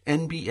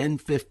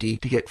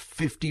 to get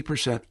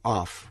 50%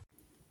 off.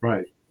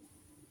 Right.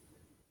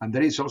 And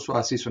there is also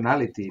a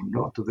seasonality,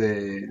 to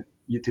the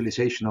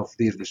utilization of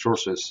these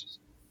resources.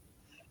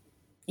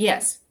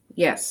 Yes.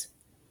 You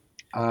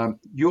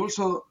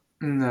also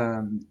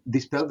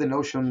dispel the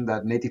notion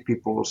that native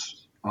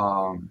peoples,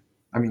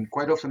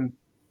 quite often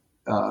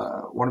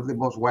one of the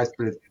most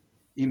widespread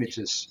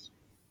images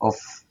of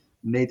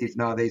native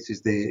nowadays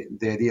is the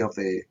idea of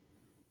the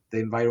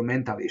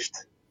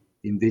environmentalist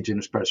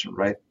indigenous person,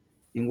 right?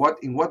 In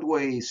what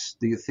ways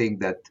do you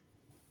think that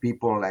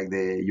people like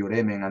the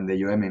Yuremen and the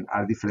Yoemen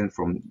are different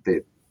from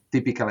the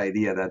typical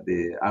idea that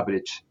the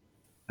average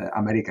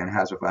American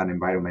has of an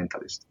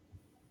environmentalist?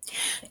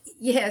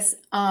 Yes,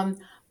 I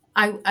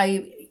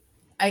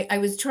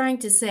was trying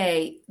to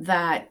say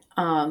that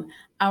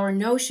our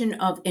notion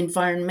of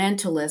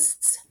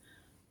environmentalists,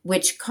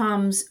 which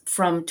comes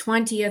from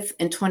 20th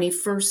and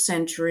 21st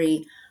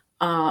century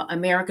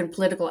American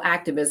political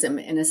activism,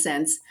 in a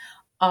sense,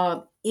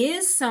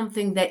 is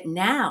something that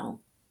now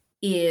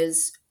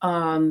is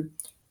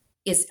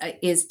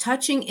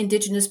touching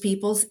Indigenous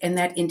peoples, and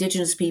that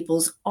Indigenous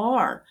peoples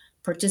are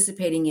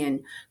participating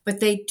in, but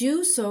they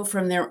do so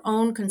from their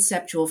own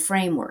conceptual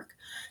framework.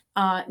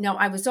 Now,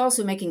 I was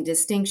also making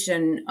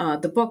distinction.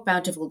 The book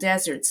Bountiful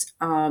Deserts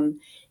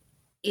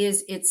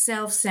is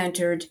itself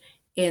centered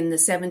in the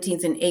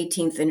 17th and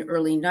 18th and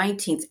early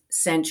 19th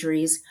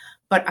centuries,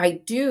 but I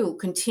do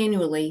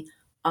continually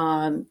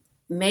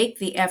make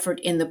the effort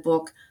in the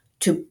book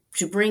to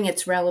bring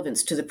its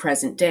relevance to the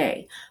present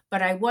day.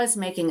 But I was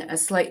making a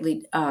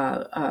slightly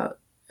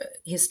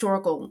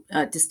historical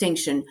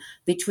distinction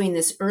between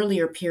this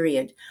earlier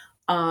period,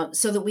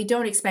 so that we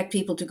don't expect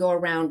people to go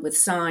around with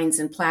signs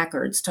and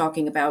placards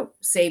talking about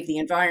save the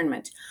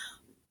environment.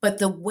 But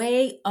the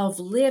way of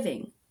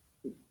living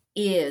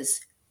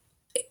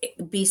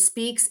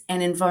bespeaks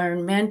an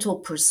environmental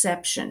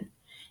perception.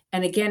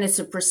 And again, it's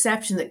a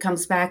perception that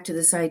comes back to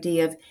this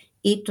idea of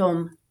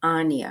itom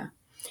ania.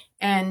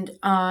 And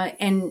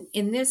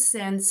in this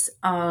sense,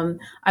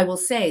 I will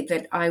say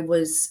that I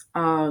was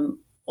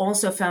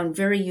also found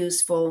very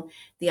useful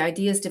the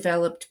ideas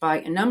developed by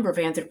a number of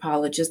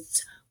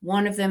anthropologists.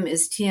 One of them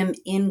is Tim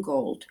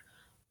Ingold,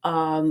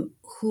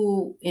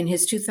 who in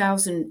his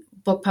 2000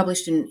 book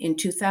published in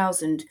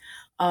 2000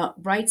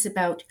 writes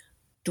about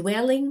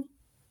dwelling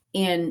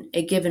in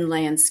a given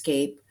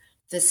landscape,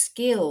 the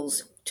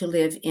skills to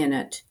live in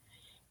it,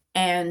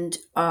 and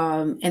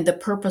the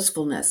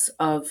purposefulness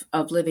of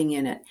living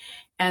in it.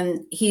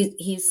 And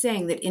he's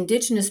saying that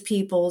Indigenous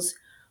peoples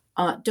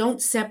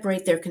don't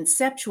separate their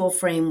conceptual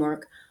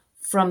framework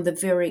from the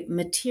very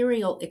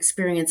material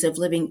experience of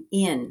living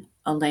in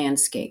a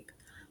landscape,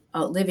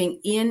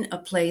 living in a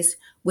place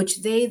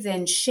which they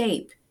then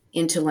shape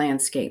into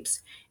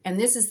landscapes. And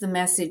this is the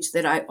message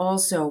that I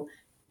also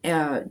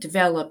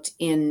developed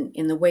in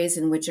the ways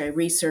in which I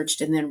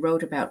researched and then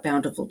wrote about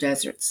Bountiful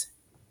Deserts.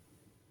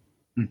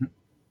 Mm-hmm.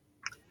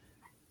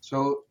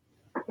 So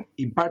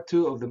in part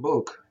 2 of the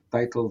book,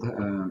 titled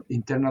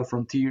Internal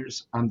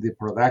Frontiers and the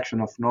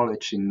Production of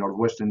Knowledge in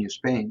Northwestern New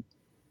Spain,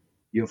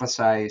 you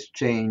emphasize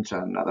change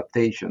and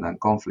adaptation and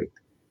conflict.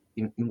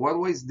 In what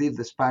ways did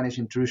the Spanish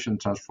intrusion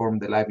transform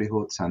the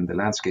livelihoods and the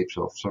landscapes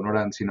of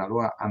Sonora and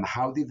Sinaloa, and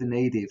how did the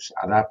natives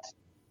adapt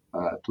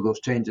to those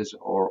changes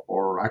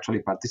or actually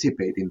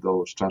participate in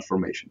those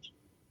transformations?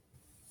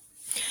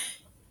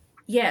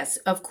 Yes,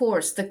 of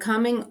course. The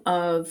coming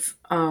of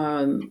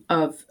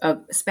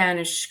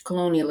Spanish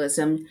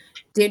colonialism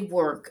did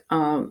work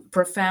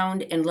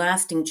profound and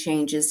lasting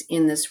changes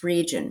in this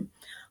region,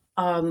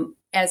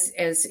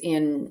 as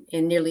in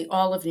nearly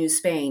all of New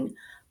Spain.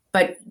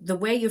 But the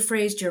way you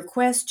phrased your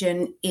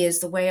question is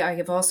the way I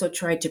have also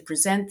tried to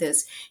present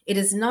this. It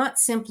is not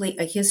simply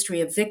a history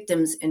of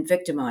victims and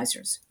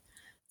victimizers.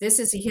 This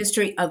is a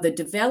history of the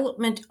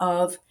development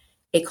of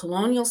a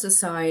colonial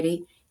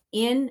society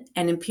in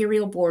an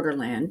imperial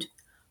borderland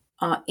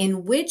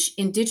in which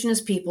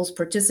indigenous peoples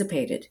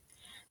participated.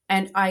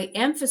 And I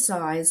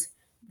emphasize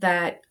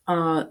that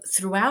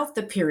throughout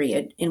the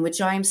period in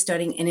which I am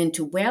studying and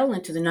into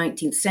the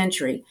 19th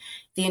century,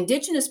 the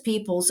indigenous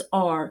peoples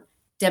are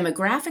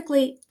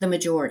demographically the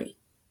majority.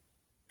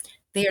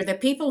 They are the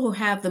people who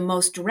have the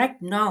most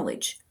direct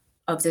knowledge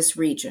of this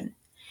region.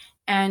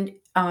 And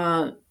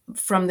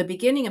from the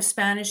beginning of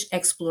Spanish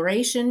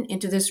exploration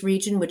into this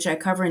region, which I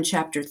cover in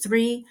chapter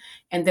 3,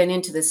 and then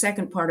into the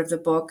second part of the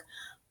book,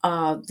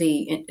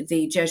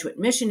 the Jesuit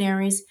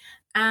missionaries,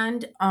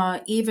 and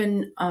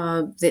even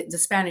the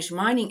Spanish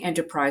mining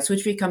enterprise,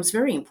 which becomes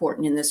very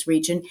important in this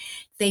region,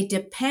 they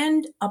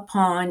depend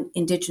upon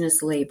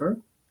indigenous labor,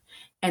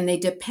 and they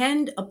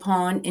depend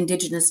upon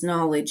indigenous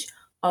knowledge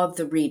of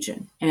the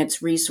region and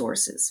its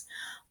resources.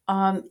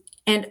 And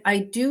I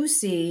do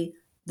see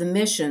the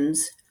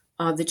missions,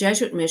 the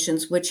Jesuit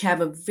missions, which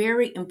have a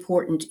very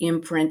important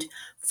imprint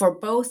for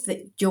both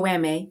the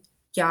Yoeme,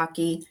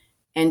 Yaqui,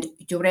 and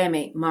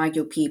Yureme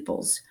Mayo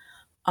peoples.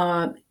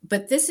 But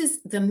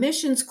the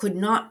missions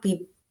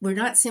were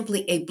not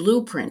simply a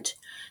blueprint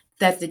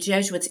that the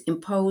Jesuits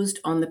imposed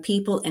on the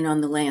people and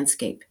on the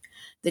landscape.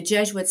 The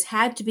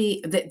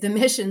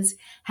missions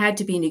had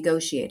to be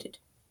negotiated,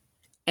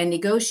 and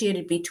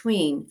negotiated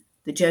between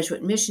the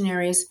Jesuit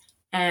missionaries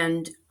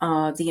and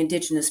the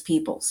indigenous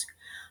peoples.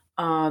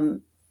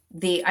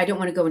 I don't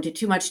want to go into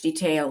too much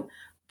detail,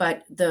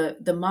 but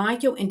the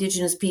Mayo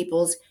indigenous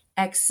peoples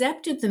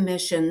accepted the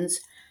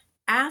missions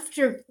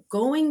after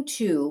going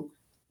to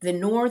the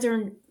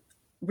northern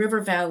river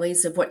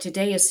valleys of what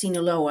today is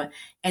Sinaloa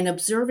and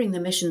observing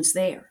the missions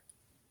there.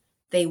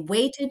 They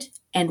waited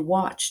and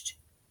watched,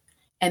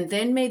 and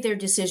then made their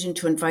decision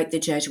to invite the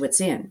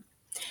Jesuits in.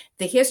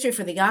 The history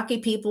for the Yaqui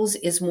peoples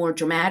is more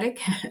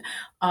dramatic.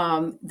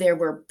 There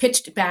were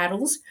pitched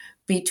battles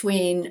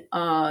between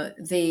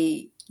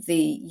the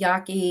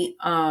Yaqui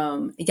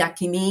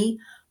Yaquini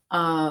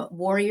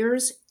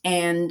warriors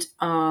and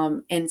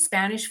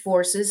Spanish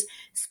forces.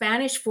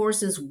 Spanish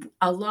forces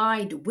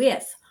allied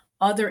with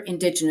other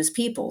indigenous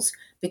peoples,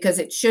 because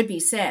it should be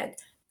said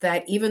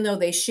that even though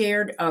they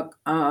shared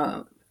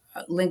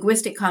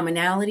linguistic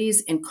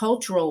commonalities and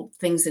cultural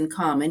things in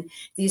common,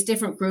 these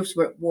different groups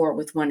were at war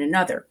with one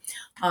another.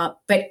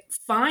 But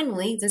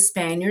finally, the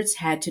Spaniards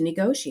had to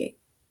negotiate.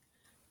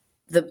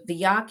 The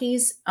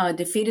Yaquis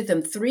defeated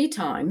them 3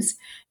 times,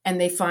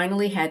 and they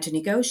finally had to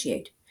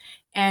negotiate.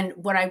 And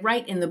what I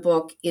write in the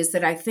book is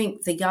that I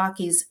think the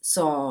Yaquis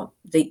saw,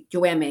 the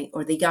Yoeme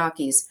or the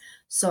Yaquis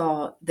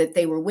saw that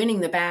they were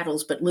winning the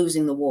battles but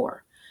losing the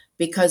war,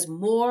 because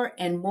more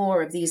and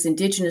more of these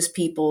indigenous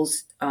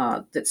peoples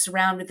that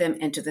surrounded them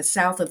and to the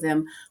south of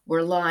them were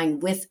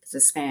allying with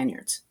the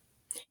Spaniards.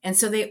 And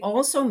so they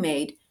also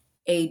made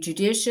a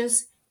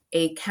judicious,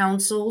 a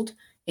counseled,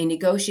 a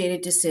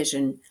negotiated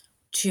decision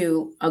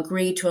to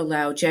agree to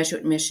allow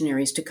Jesuit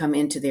missionaries to come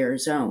into their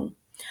zone.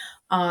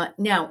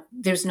 Now,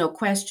 there's no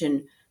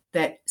question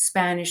that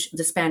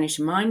the Spanish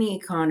mining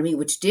economy,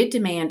 which did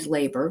demand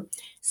labor,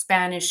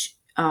 Spanish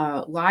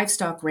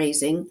livestock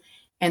raising,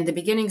 and the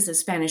beginnings of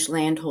Spanish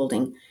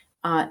landholding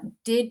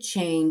did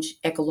change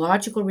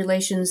ecological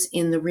relations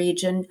in the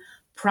region,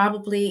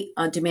 probably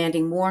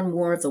demanding more and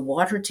more of the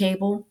water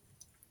table.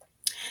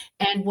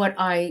 And what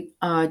I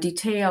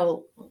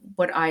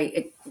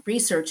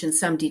research in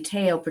some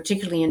detail,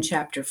 particularly in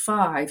chapter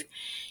 5,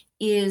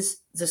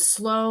 is the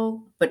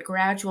slow but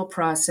gradual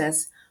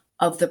process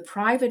of the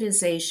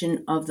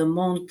privatization of the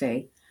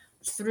monte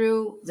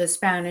through the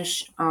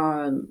Spanish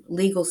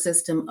legal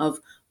system of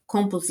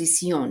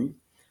composición,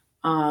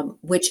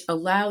 which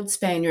allowed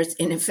Spaniards,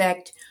 in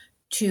effect,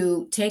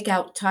 to take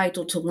out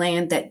title to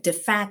land that de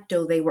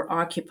facto they were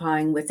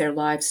occupying with their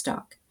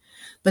livestock.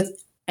 But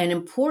an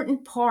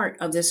important part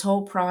of this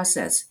whole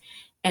process,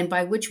 and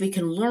by which we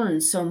can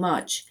learn so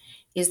much,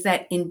 is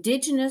that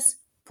indigenous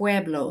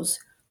pueblos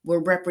were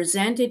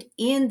represented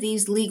in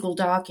these legal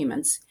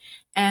documents,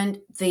 and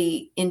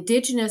the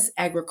indigenous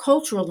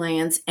agricultural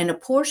lands and a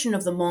portion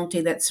of the monte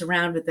that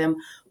surrounded them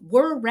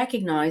were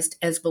recognized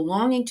as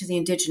belonging to the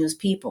indigenous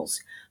peoples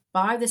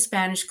by the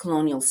Spanish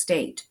colonial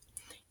state.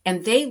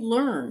 And the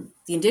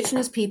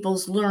indigenous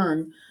peoples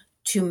learn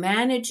to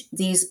manage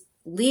these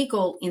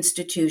legal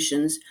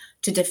institutions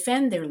to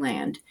defend their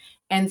land.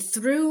 And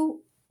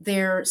through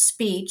their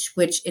speech,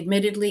 which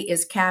admittedly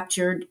is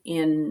captured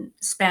in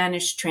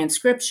Spanish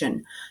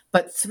transcription,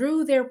 but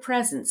through their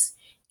presence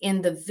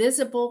in the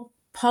visible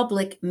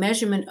public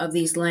measurement of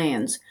these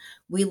lands,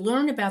 we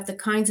learn about the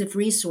kinds of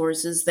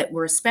resources that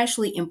were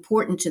especially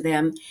important to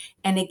them,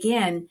 and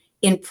again,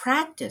 in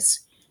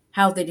practice,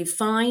 how they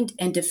defined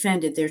and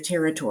defended their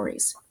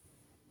territories.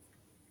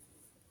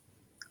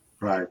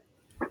 Right.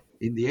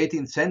 In the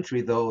 18th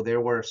century, though, there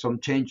were some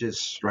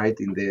changes, right,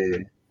 in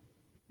the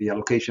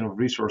allocation of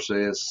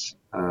resources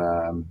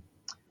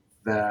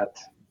that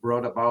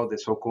brought about the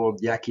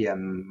so-called Yaqui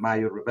and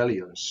Mayo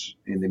rebellions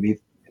in the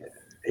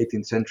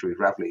mid-18th century,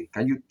 roughly.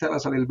 Can you tell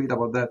us a little bit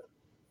about that?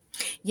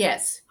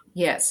 Yes,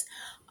 yes.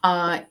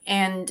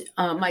 And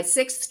my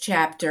sixth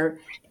chapter,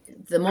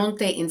 The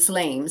Monte in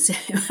Flames,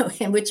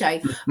 in which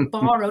I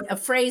borrowed a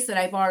phrase that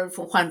I borrowed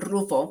from Juan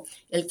Rufo,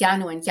 El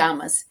Llano en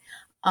Llamas,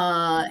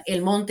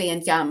 El Monte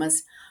en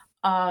Llamas.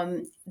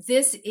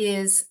 This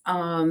is,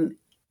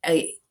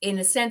 in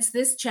a sense,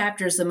 this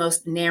chapter is the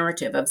most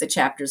narrative of the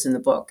chapters in the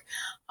book.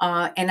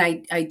 And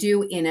I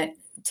do in it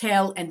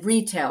tell and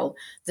retell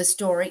the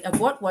story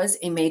of what was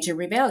a major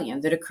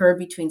rebellion that occurred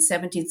between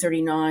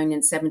 1739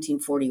 and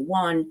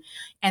 1741,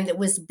 and that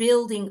was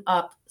building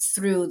up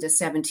through the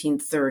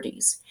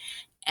 1730s.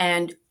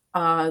 And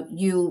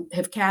you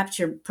have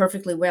captured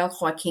perfectly well,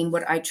 Joaquin,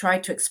 what I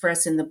tried to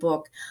express in the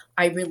book.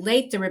 I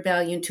relate the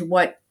rebellion to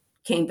what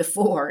came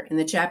before, in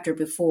the chapter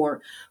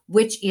before,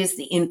 which is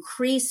the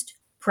increased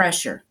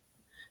pressure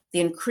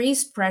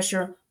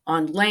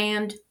on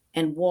land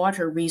and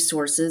water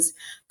resources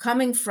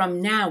coming from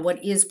now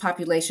what is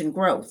population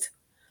growth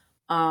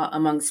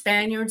among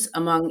Spaniards,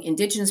 among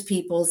indigenous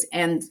peoples,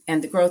 and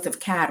the growth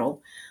of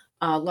cattle,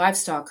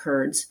 livestock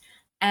herds.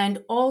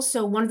 And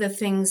also, one of the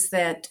things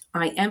that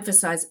I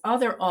emphasize,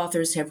 other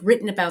authors have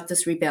written about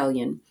this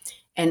rebellion,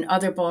 and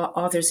other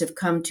authors have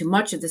come to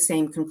much of the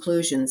same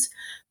conclusions.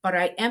 But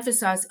I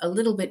emphasize a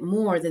little bit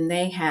more than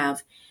they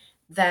have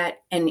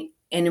that an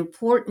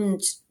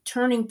important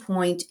turning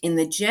point in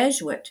the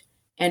Jesuit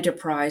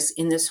enterprise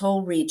in this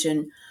whole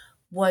region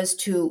was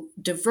to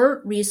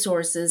divert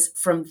resources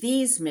from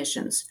these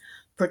missions,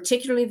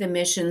 particularly the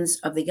missions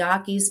of the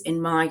Yaquis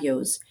and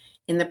Mayos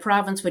in the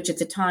province which at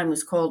the time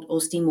was called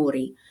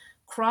Ostimuri,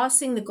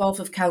 crossing the Gulf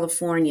of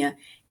California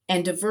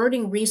and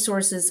diverting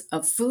resources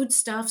of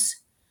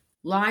foodstuffs,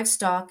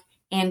 livestock,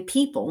 and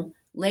people,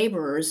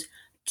 laborers,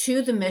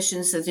 to the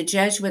missions that the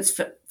Jesuits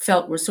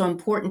felt were so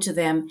important to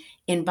them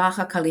in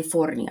Baja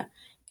California.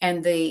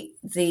 And the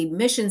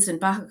missions in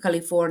Baja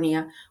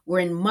California were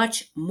in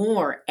much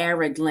more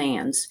arid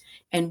lands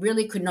and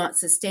really could not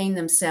sustain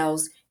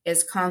themselves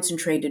as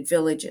concentrated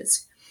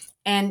villages.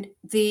 And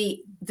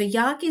the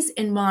Yaquis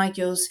and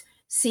Mayos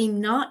seem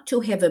not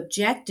to have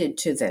objected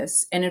to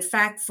this. And in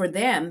fact, for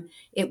them,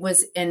 it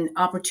was an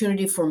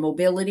opportunity for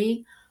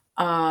mobility.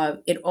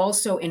 It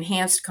also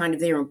enhanced kind of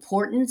their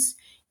importance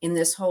in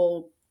this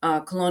whole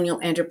colonial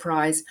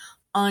enterprise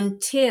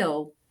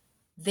until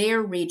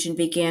their region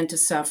began to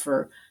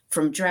suffer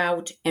from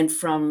drought and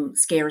from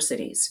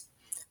scarcities.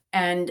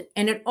 And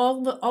it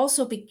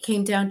also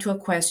came down to a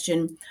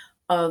question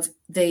of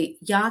the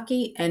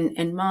Yaqui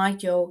and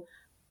Mayo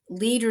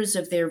leaders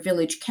of their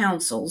village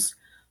councils,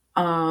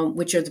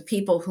 which are the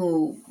people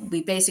who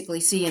we basically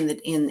see in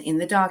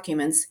the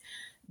documents.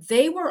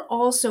 They were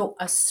also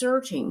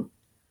asserting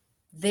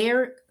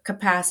their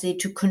capacity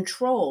to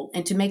control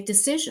and to make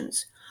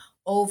decisions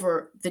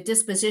over the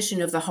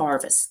disposition of the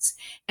harvests,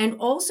 and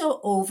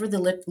also over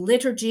the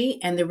liturgy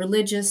and the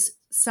religious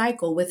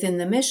cycle within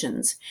the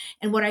missions.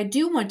 And what I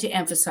do want to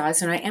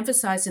emphasize, and I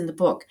emphasize in the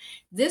book,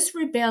 this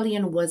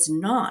rebellion was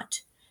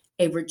not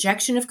a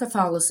rejection of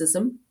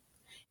Catholicism.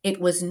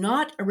 It was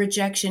not a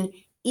rejection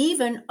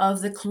even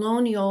of the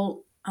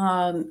colonial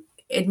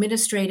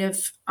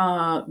administrative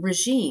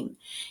regime.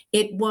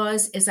 It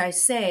was, as I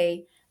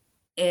say,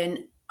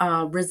 an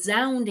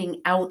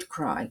resounding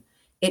outcry.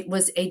 It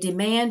was a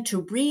demand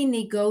to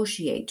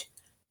renegotiate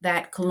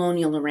that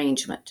colonial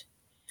arrangement,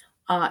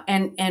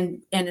 and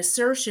an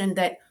assertion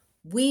that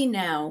we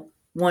now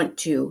want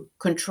to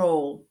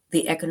control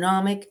the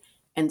economic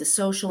and the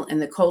social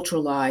and the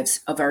cultural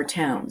lives of our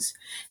towns.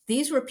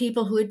 These were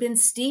people who had been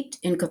steeped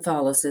in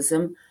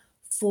Catholicism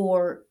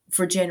for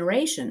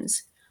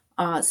generations,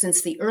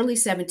 since the early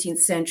 17th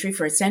century,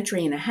 for a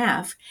century and a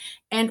half,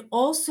 and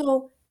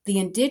also the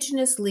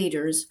indigenous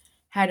leaders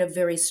had a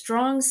very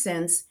strong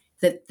sense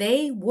that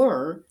they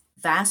were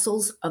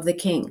vassals of the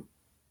king.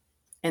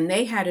 And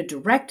they had a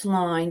direct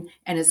line,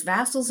 and as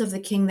vassals of the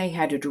king, they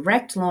had a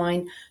direct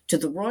line to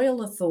the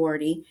royal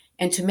authority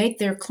and to make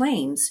their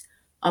claims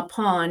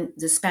upon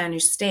the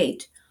Spanish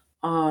state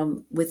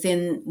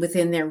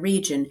within their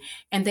region.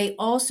 And they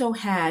also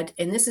had,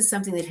 and this is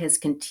something that has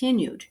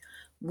continued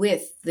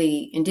with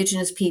the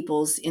indigenous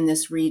peoples in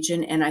this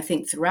region, and I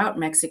think throughout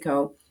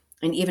Mexico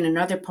and even in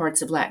other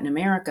parts of Latin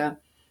America,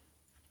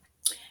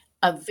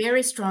 a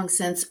very strong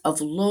sense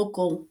of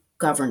local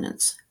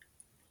governance.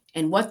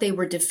 And what they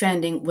were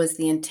defending was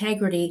the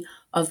integrity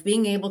of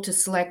being able to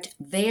select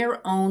their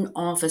own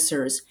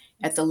officers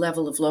at the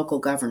level of local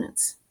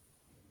governance.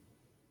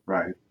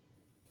 Right.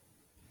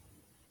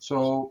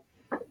 So,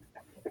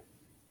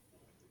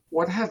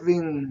 what have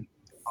been,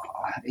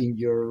 in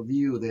your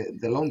view,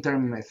 the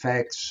long-term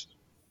effects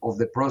of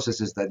the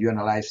processes that you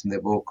analyze in the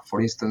book? For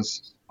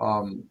instance,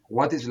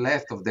 what is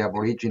left of the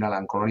Aboriginal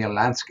and colonial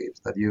landscapes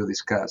that you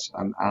discuss,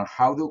 and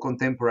how do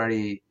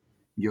contemporary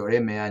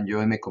Yoreme and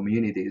Yoeme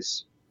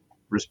communities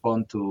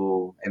respond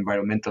to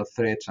environmental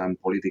threats and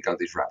political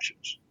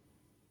disruptions?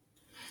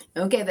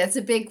 Okay, that's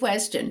a big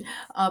question,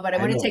 but I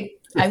want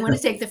to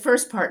take the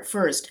first part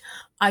first.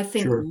 I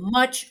think Sure.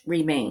 much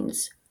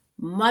remains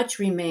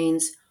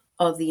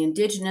of the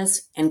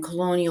indigenous and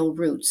colonial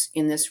roots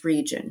in this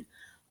region.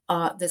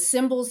 the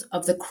symbols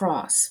of the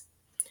cross,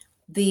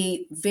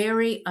 the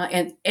very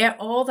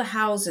all the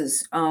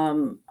houses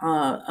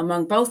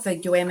among both the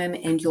Yuemim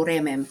and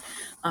Yoremim,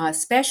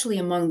 especially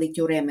among the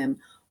Yoremim,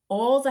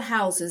 all the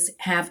houses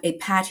have a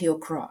patio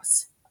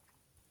cross.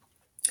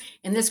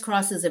 And this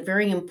cross is a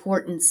very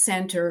important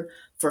center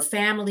for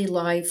family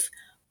life,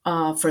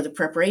 for the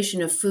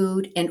preparation of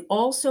food, and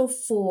also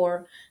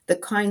for the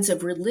kinds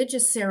of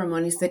religious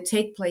ceremonies that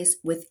take place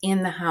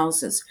within the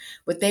houses,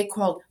 what they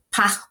call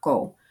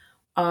Pasko,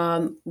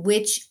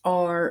 which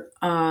are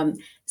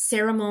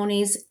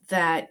ceremonies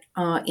that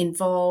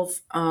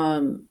involve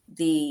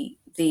the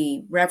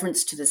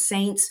reverence to the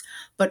saints,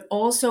 but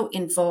also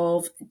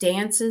involve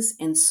dances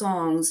and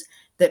songs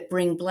that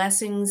bring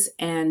blessings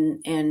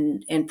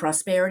and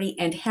prosperity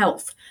and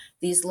health.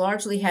 These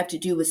largely have to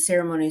do with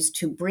ceremonies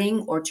to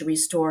bring or to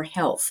restore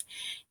health.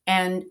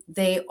 And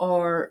they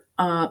are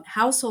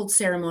household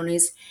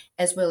ceremonies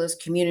as well as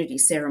community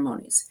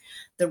ceremonies.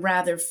 The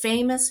rather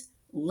famous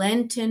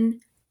Lenten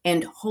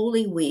and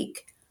Holy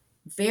Week,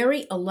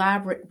 very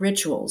elaborate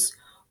rituals,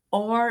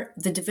 are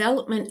the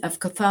development of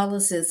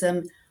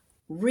Catholicism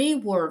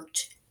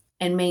reworked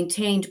and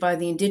maintained by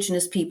the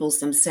indigenous peoples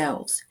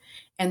themselves.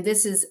 And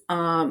this is,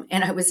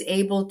 and I was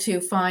able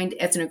to find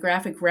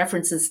ethnographic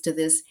references to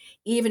this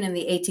even in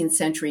the 18th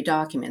century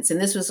documents.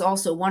 And this was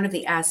also one of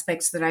the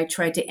aspects that I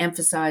tried to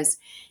emphasize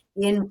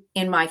in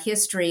my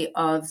history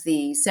of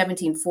the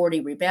 1740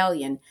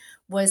 rebellion,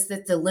 was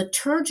that the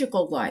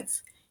liturgical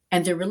life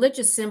and the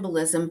religious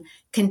symbolism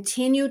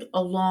continued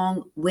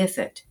along with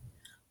it.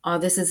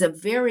 This is a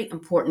very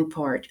important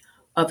part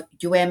of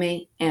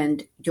Yueme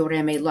and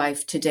Yoreme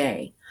life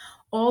today.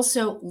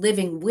 Also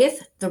living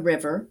with the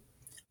river,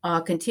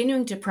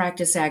 continuing to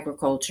practice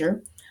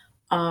agriculture,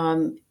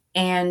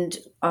 and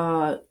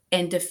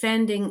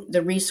defending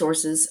the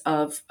resources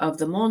of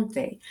the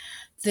monte.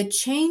 The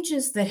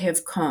changes that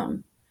have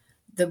come,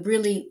 the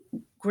really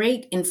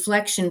great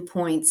inflection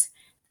points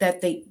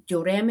that the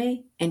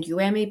Yoreme and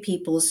Yueme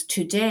peoples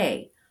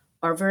today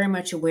are very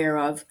much aware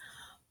of,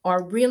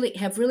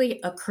 have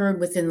really occurred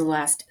within the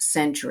last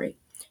century.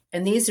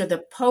 And these are the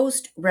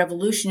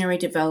post-revolutionary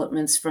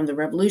developments from the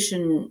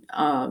revolution,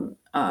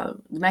 the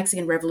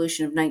Mexican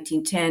Revolution of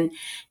 1910,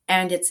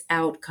 and its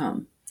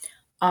outcome.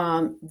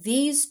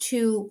 These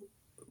two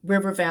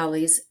river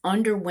valleys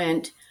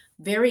underwent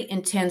very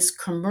intense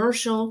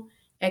commercial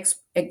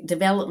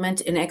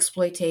development and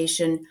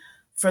exploitation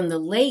from the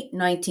late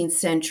 19th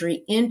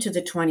century into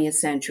the 20th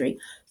century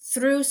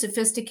through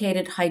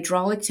sophisticated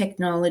hydraulic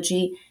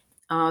technology,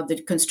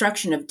 the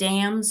construction of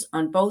dams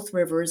on both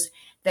rivers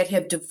that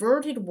have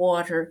diverted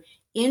water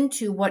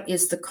into what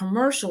is the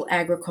commercial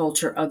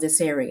agriculture of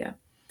this area.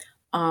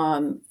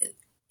 And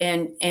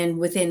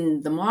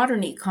within the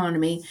modern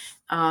economy,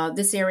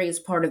 this area is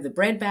part of the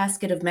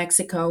breadbasket of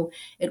Mexico.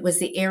 It was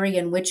the area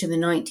in which in the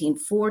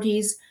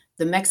 1940s,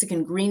 the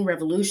Mexican Green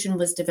Revolution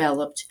was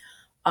developed,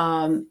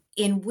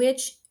 in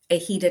which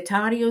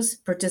ejidatarios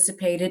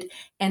participated,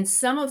 and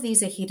some of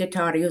these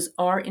ejidatarios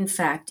are in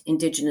fact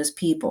indigenous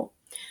people.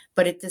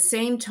 But at the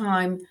same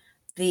time,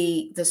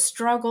 the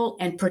struggle,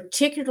 and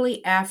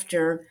particularly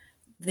after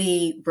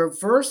the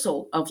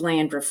reversal of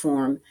land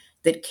reform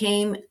that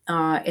came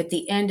at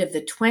the end of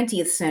the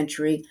 20th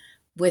century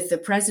with the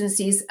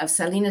presidencies of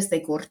Salinas de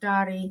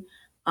Gortari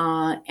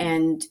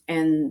and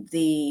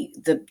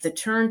the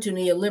turn to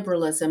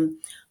neoliberalism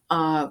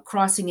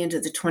crossing into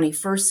the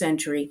 21st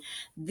century,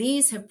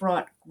 these have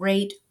brought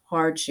great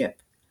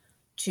hardship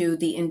to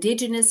the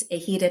indigenous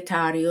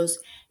ejidatarios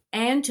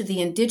and to the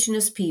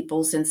indigenous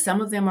peoples, and some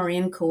of them are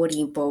in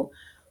Coarimpo,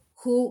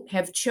 who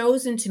have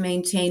chosen to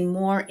maintain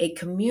more a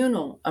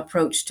communal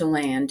approach to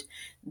land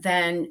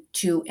than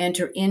to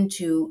enter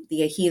into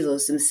the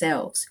ejidos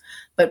themselves.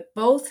 But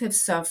both have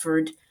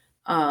suffered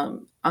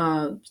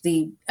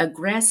the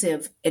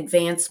aggressive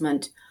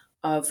advancement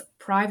of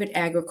private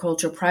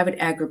agriculture, private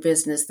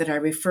agribusiness that I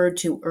referred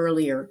to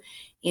earlier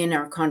in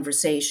our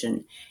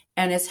conversation.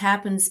 And as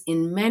happens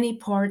in many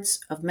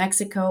parts of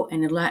Mexico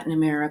and in Latin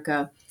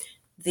America,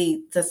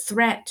 the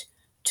threat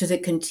to the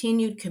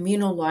continued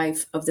communal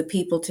life of the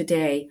people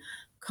today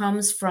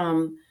comes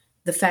from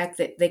the fact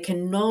that they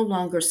can no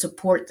longer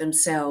support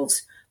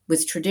themselves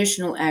with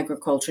traditional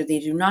agriculture. They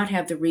do not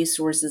have the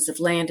resources of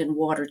land and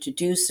water to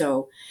do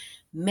so.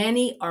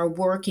 Many are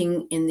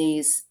working in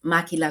these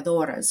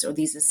maquiladoras, or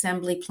these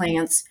assembly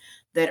plants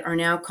that are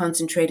now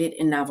concentrated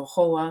in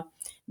Navojoa.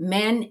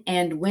 Men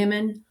and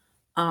women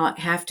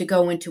have to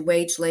go into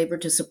wage labor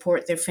to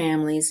support their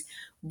families,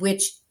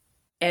 which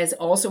as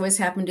also has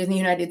happened in the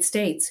United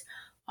States,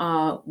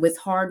 with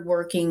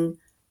hardworking,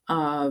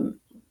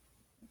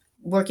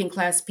 working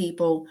class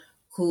people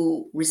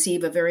who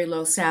receive a very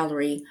low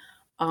salary.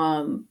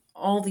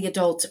 All the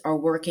adults are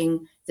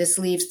working. This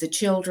leaves the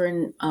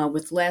children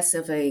with less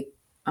of a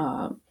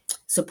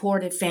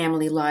supportive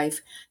family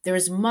life. There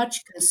is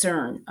much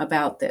concern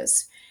about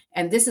this.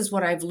 And this is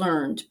what I've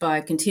learned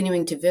by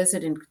continuing to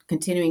visit and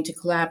continuing to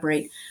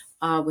collaborate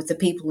with the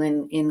people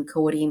in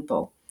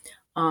Coarimpo.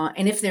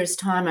 And if there's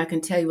time, I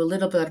can tell you a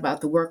little bit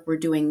about the work we're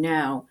doing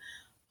now.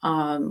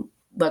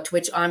 but to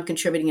which I'm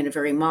contributing in a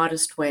very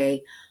modest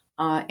way,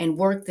 and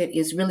work that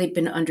has really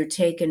been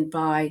undertaken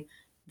by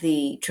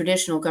the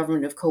traditional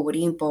government of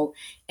Coahuila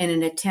in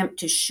an attempt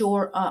to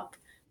shore up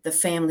the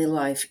family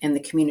life and the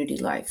community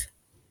life.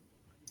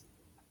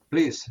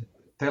 Please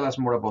tell us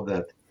more about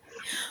that.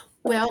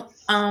 Well,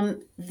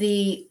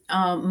 the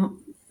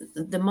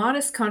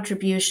modest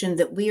contribution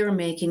that we are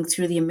making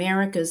through the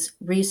Americas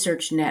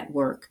Research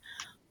Network,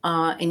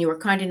 and you were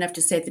kind enough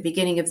to say at the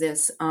beginning of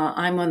this,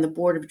 I'm on the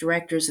board of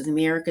directors of the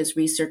Americas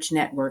Research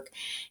Network,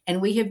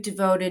 and we have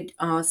devoted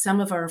some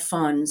of our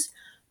funds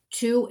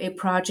to a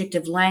project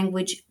of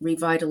language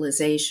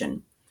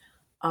revitalization.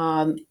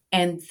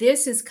 And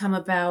this has come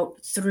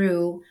about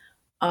through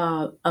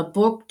a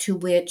book to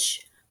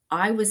which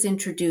I was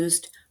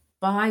introduced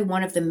by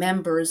one of the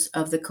members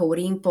of the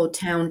Coahuila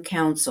Town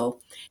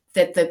Council,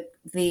 that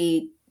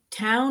the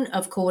town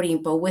of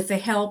Coahuila, with the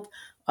help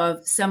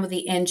of some of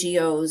the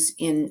NGOs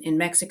in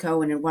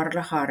Mexico and in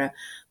Guadalajara,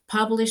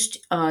 published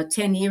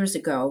 10 years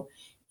ago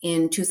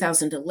in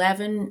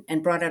 2011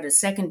 and brought out a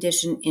second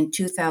edition in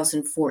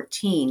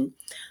 2014,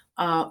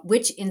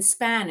 which in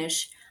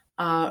Spanish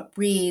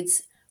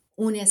reads,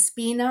 Una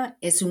espina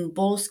es un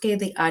bosque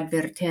de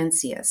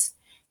advertencias.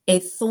 A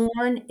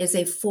thorn is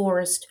a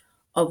forest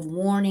of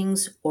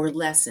warnings or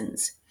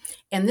lessons.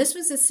 And this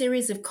was a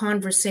series of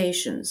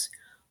conversations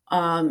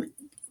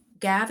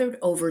gathered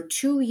over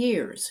 2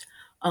 years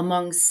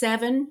among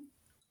 7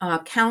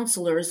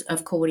 counselors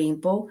of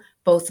Coahuila,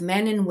 both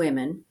men and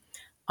women,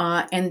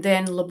 and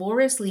then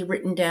laboriously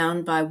written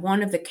down by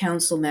one of the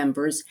council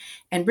members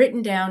and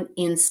written down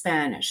in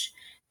Spanish.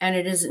 And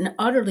it is an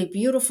utterly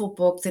beautiful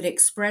book that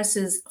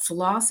expresses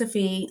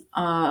philosophy,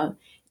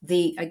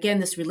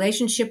 this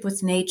relationship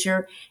with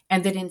nature,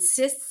 and that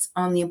insists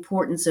on the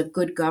importance of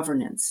good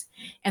governance.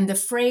 And the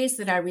phrase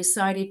that I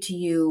recited to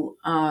you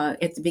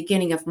at the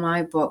beginning of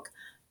my book,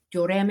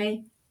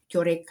 Yoreme,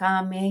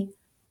 Yorekame,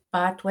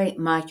 Patwe,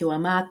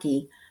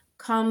 Mahuamaki,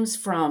 comes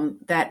from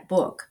that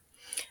book.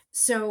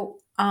 So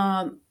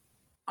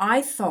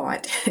I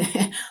thought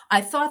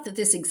that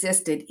this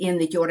existed in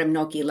the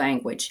Yoremnoki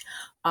language.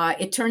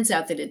 It turns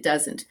out that it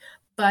doesn't.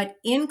 But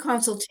in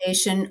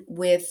consultation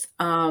with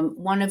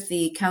one of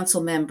the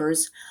council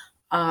members,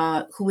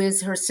 who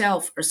is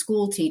herself a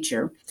school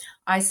teacher,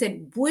 I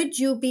said, would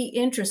you be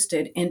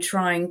interested in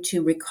trying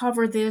to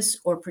recover this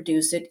or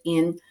produce it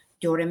in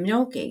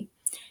Yoremnoki?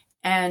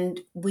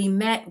 And we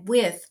met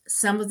with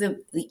some of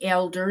the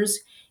elders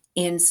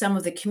in some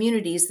of the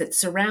communities that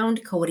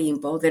surround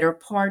Coahuila that are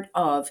part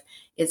of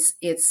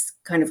its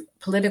kind of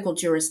political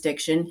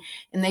jurisdiction.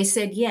 And they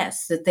said,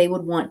 yes, that they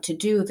would want to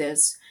do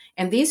this.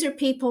 And these are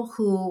people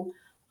who,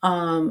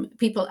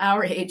 people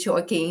our age,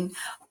 Joaquin,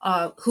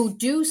 who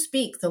do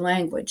speak the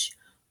language.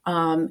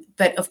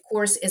 But of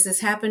course, as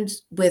has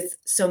happened with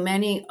so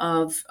many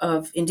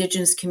of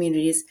indigenous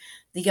communities,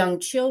 the young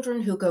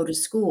children who go to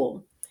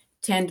school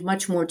tend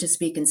much more to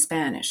speak in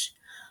Spanish.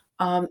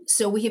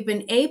 So we have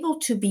been able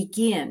to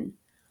begin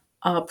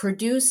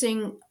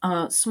producing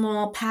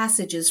small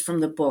passages from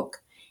the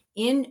book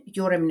in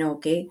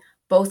Yoremnoki,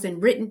 both in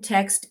written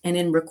text and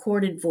in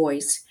recorded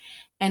voice.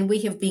 And we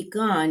have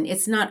begun,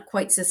 it's not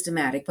quite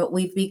systematic, but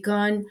we've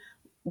begun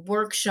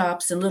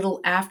workshops and little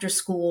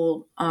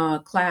after-school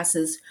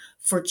classes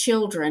for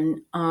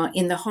children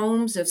in the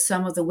homes of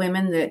some of the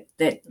women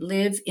that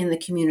live in the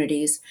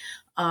communities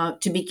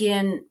to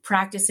begin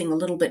practicing a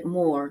little bit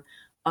more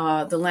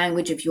the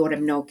language of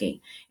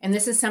Yoremnoki. And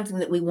this is something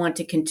that we want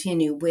to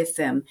continue with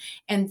them.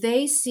 And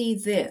they see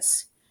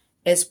this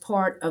as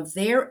part of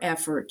their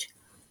effort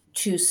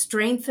to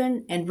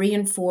strengthen and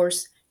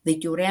reinforce the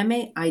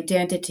Yoreme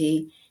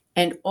identity,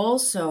 and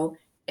also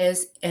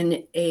as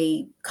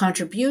a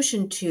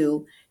contribution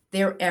to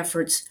their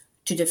efforts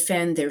to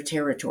defend their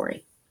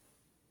territory.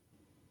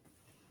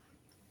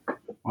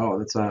 Wow,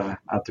 that's a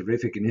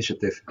terrific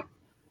initiative.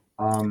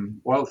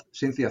 Well,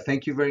 Cynthia,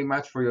 thank you very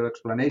much for your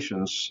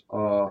explanations.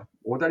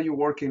 What are you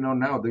working on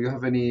now? Do you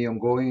have any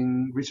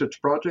ongoing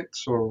research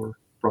projects or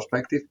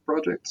prospective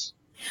projects?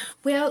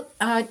 Well,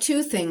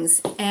 2 things,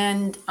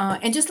 and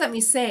just let me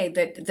say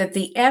that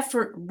the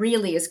effort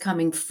really is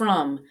coming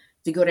from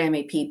the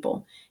Yoreme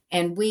people,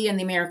 and we in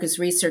the Americas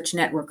Research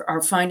Network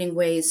are finding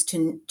ways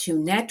to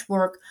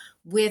network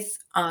with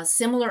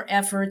similar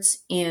efforts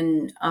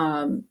in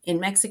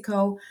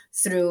Mexico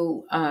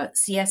through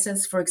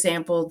CIESAS, for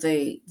example,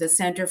 the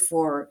Center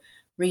for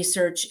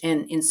Research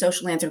in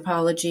Social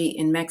Anthropology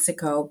in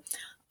Mexico.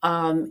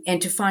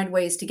 And to find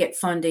ways to get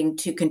funding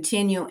to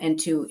continue and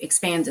to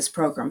expand this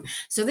program.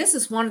 So this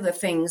is one of the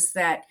things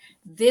that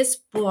this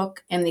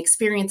book and the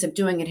experience of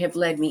doing it have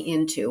led me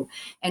into.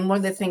 And one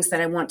of the things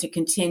that I want to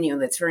continue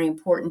that's very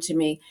important to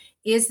me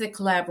is the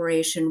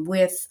collaboration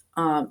with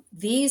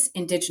these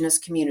indigenous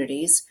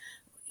communities,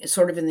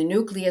 sort of in the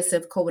nucleus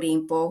of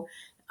Coahuila,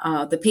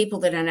 the people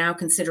that I now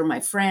consider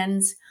my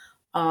friends,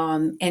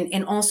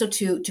 and also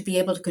to be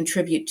able to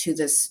contribute to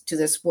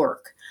this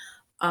work.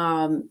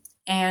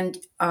 And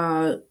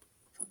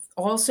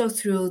also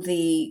through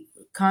the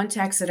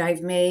contacts that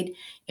I've made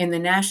in the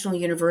National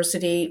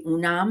University,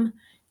 UNAM,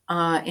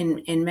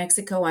 in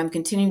Mexico. I'm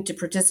continuing to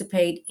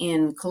participate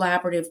in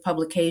collaborative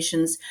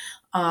publications,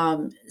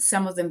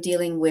 some of them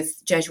dealing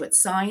with Jesuit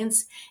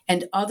science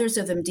and others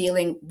of them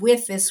dealing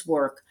with this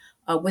work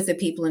with the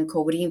people in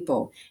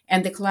Coahuilco.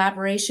 And the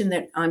collaboration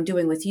that I'm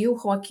doing with you,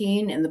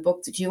 Joaquin, and the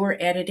book that you are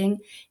editing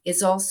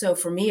is also,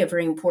 for me, a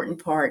very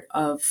important part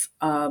of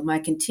my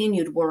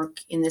continued work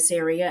in this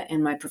area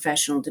and my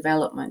professional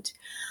development.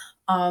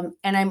 And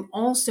I'm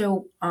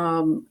also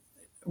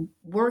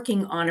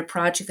working on a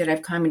project that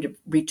I've kind of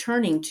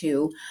returning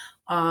to,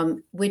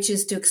 which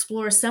is to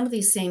explore some of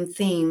these same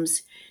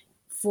themes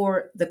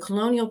for the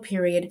colonial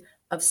period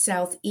of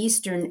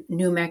southeastern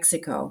New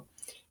Mexico,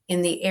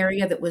 in the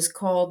area that was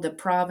called the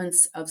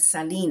province of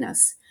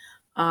Salinas,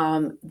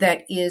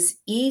 that is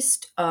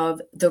east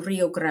of the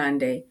Rio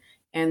Grande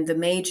and the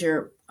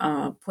major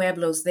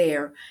pueblos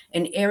there,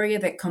 an area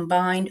that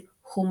combined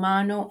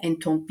Jumano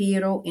and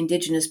Tompiro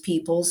indigenous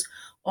peoples,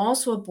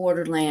 also a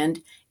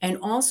borderland, and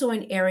also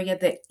an area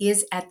that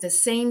is at the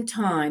same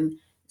time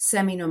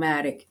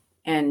semi-nomadic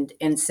and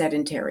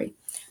sedentary.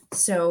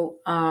 So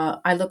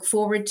I look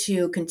forward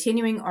to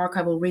continuing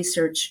archival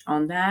research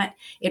on that.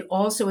 It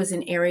also is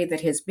an area that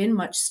has been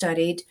much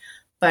studied,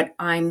 but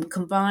I'm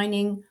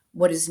combining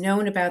what is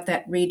known about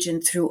that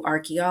region through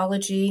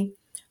archaeology,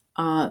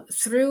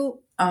 through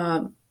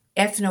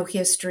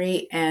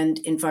ethnohistory and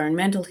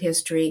environmental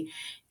history,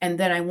 and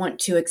then I want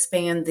to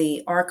expand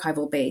the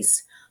archival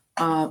base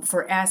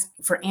for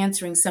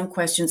answering some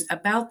questions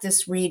about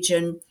this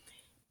region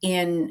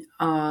in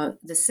the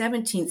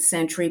 17th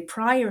century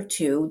prior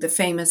to the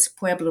famous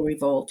Pueblo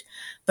Revolt,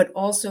 but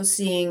also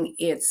seeing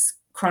its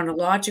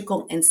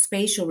chronological and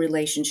spatial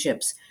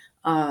relationships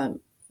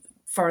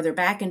farther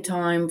back in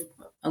time,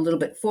 a little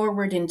bit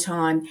forward in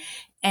time,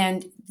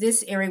 and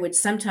this area, which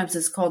sometimes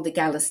is called the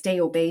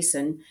Galisteo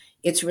Basin,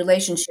 its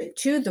relationship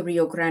to the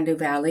Rio Grande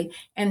Valley,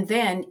 and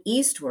then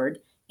eastward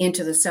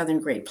into the southern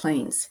Great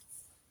Plains.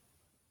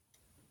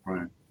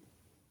 Right.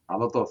 A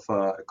lot of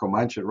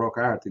Comanche rock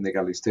art in the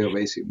Galisteo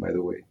Basin, by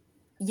the way.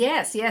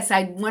 Yes.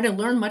 I want to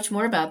learn much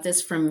more about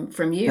this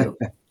from you.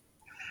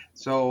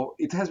 So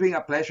it has been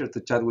a pleasure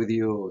to chat with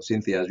you,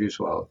 Cynthia, as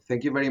usual.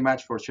 Thank you very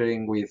much for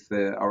sharing with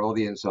our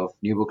audience of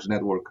New Books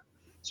Network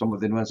some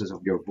of the nuances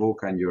of your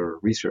book and your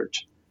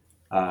research.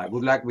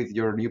 Good luck with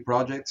your new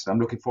projects. I'm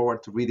looking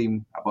forward to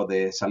reading about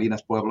the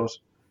Salinas Pueblos,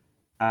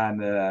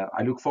 and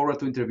I look forward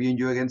to interviewing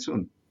you again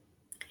soon.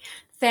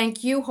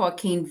 Thank you,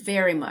 Joaquin,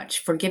 very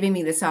much for giving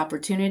me this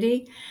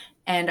opportunity.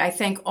 And I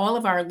thank all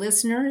of our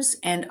listeners,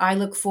 and I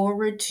look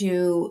forward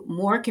to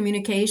more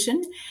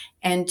communication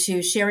and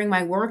to sharing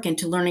my work and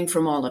to learning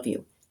from all of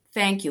you.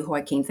 Thank you,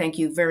 Joaquin. Thank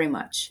you very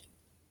much.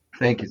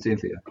 Thank you,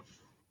 Cynthia.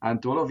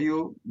 And to all of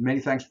you, many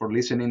thanks for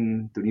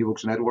listening to New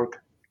Books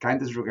Network.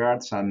 Kindest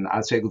regards, and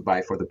I'll say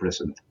goodbye for the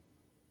present.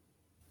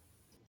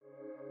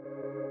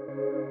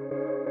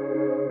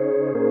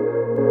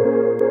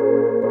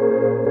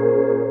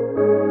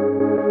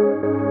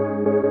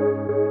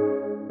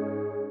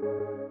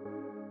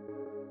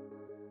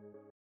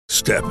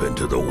 Step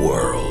into the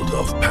world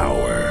of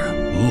power,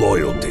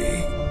 loyalty,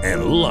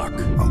 and luck.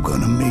 I'm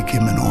gonna make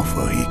him an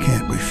offer he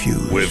can't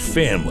refuse. With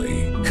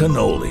family,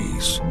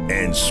 cannolis,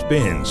 and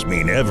spins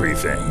mean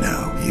everything.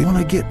 Now, you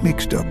wanna get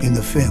mixed up in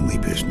the family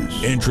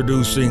business.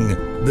 Introducing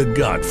The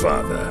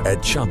Godfather at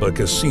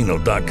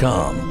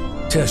ChumbaCasino.com.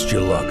 Test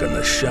your luck in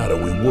the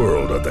shadowy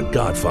world of The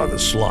Godfather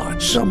slot.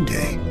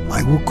 Someday,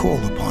 I will call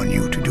upon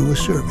you to do a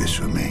service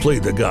for me. Play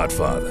The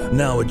Godfather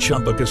now at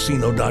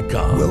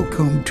ChumbaCasino.com.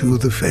 Welcome to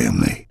the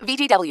family.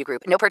 VGW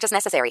Group. No purchase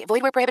necessary.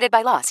 Void where prohibited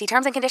by law. See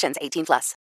terms and conditions. 18+.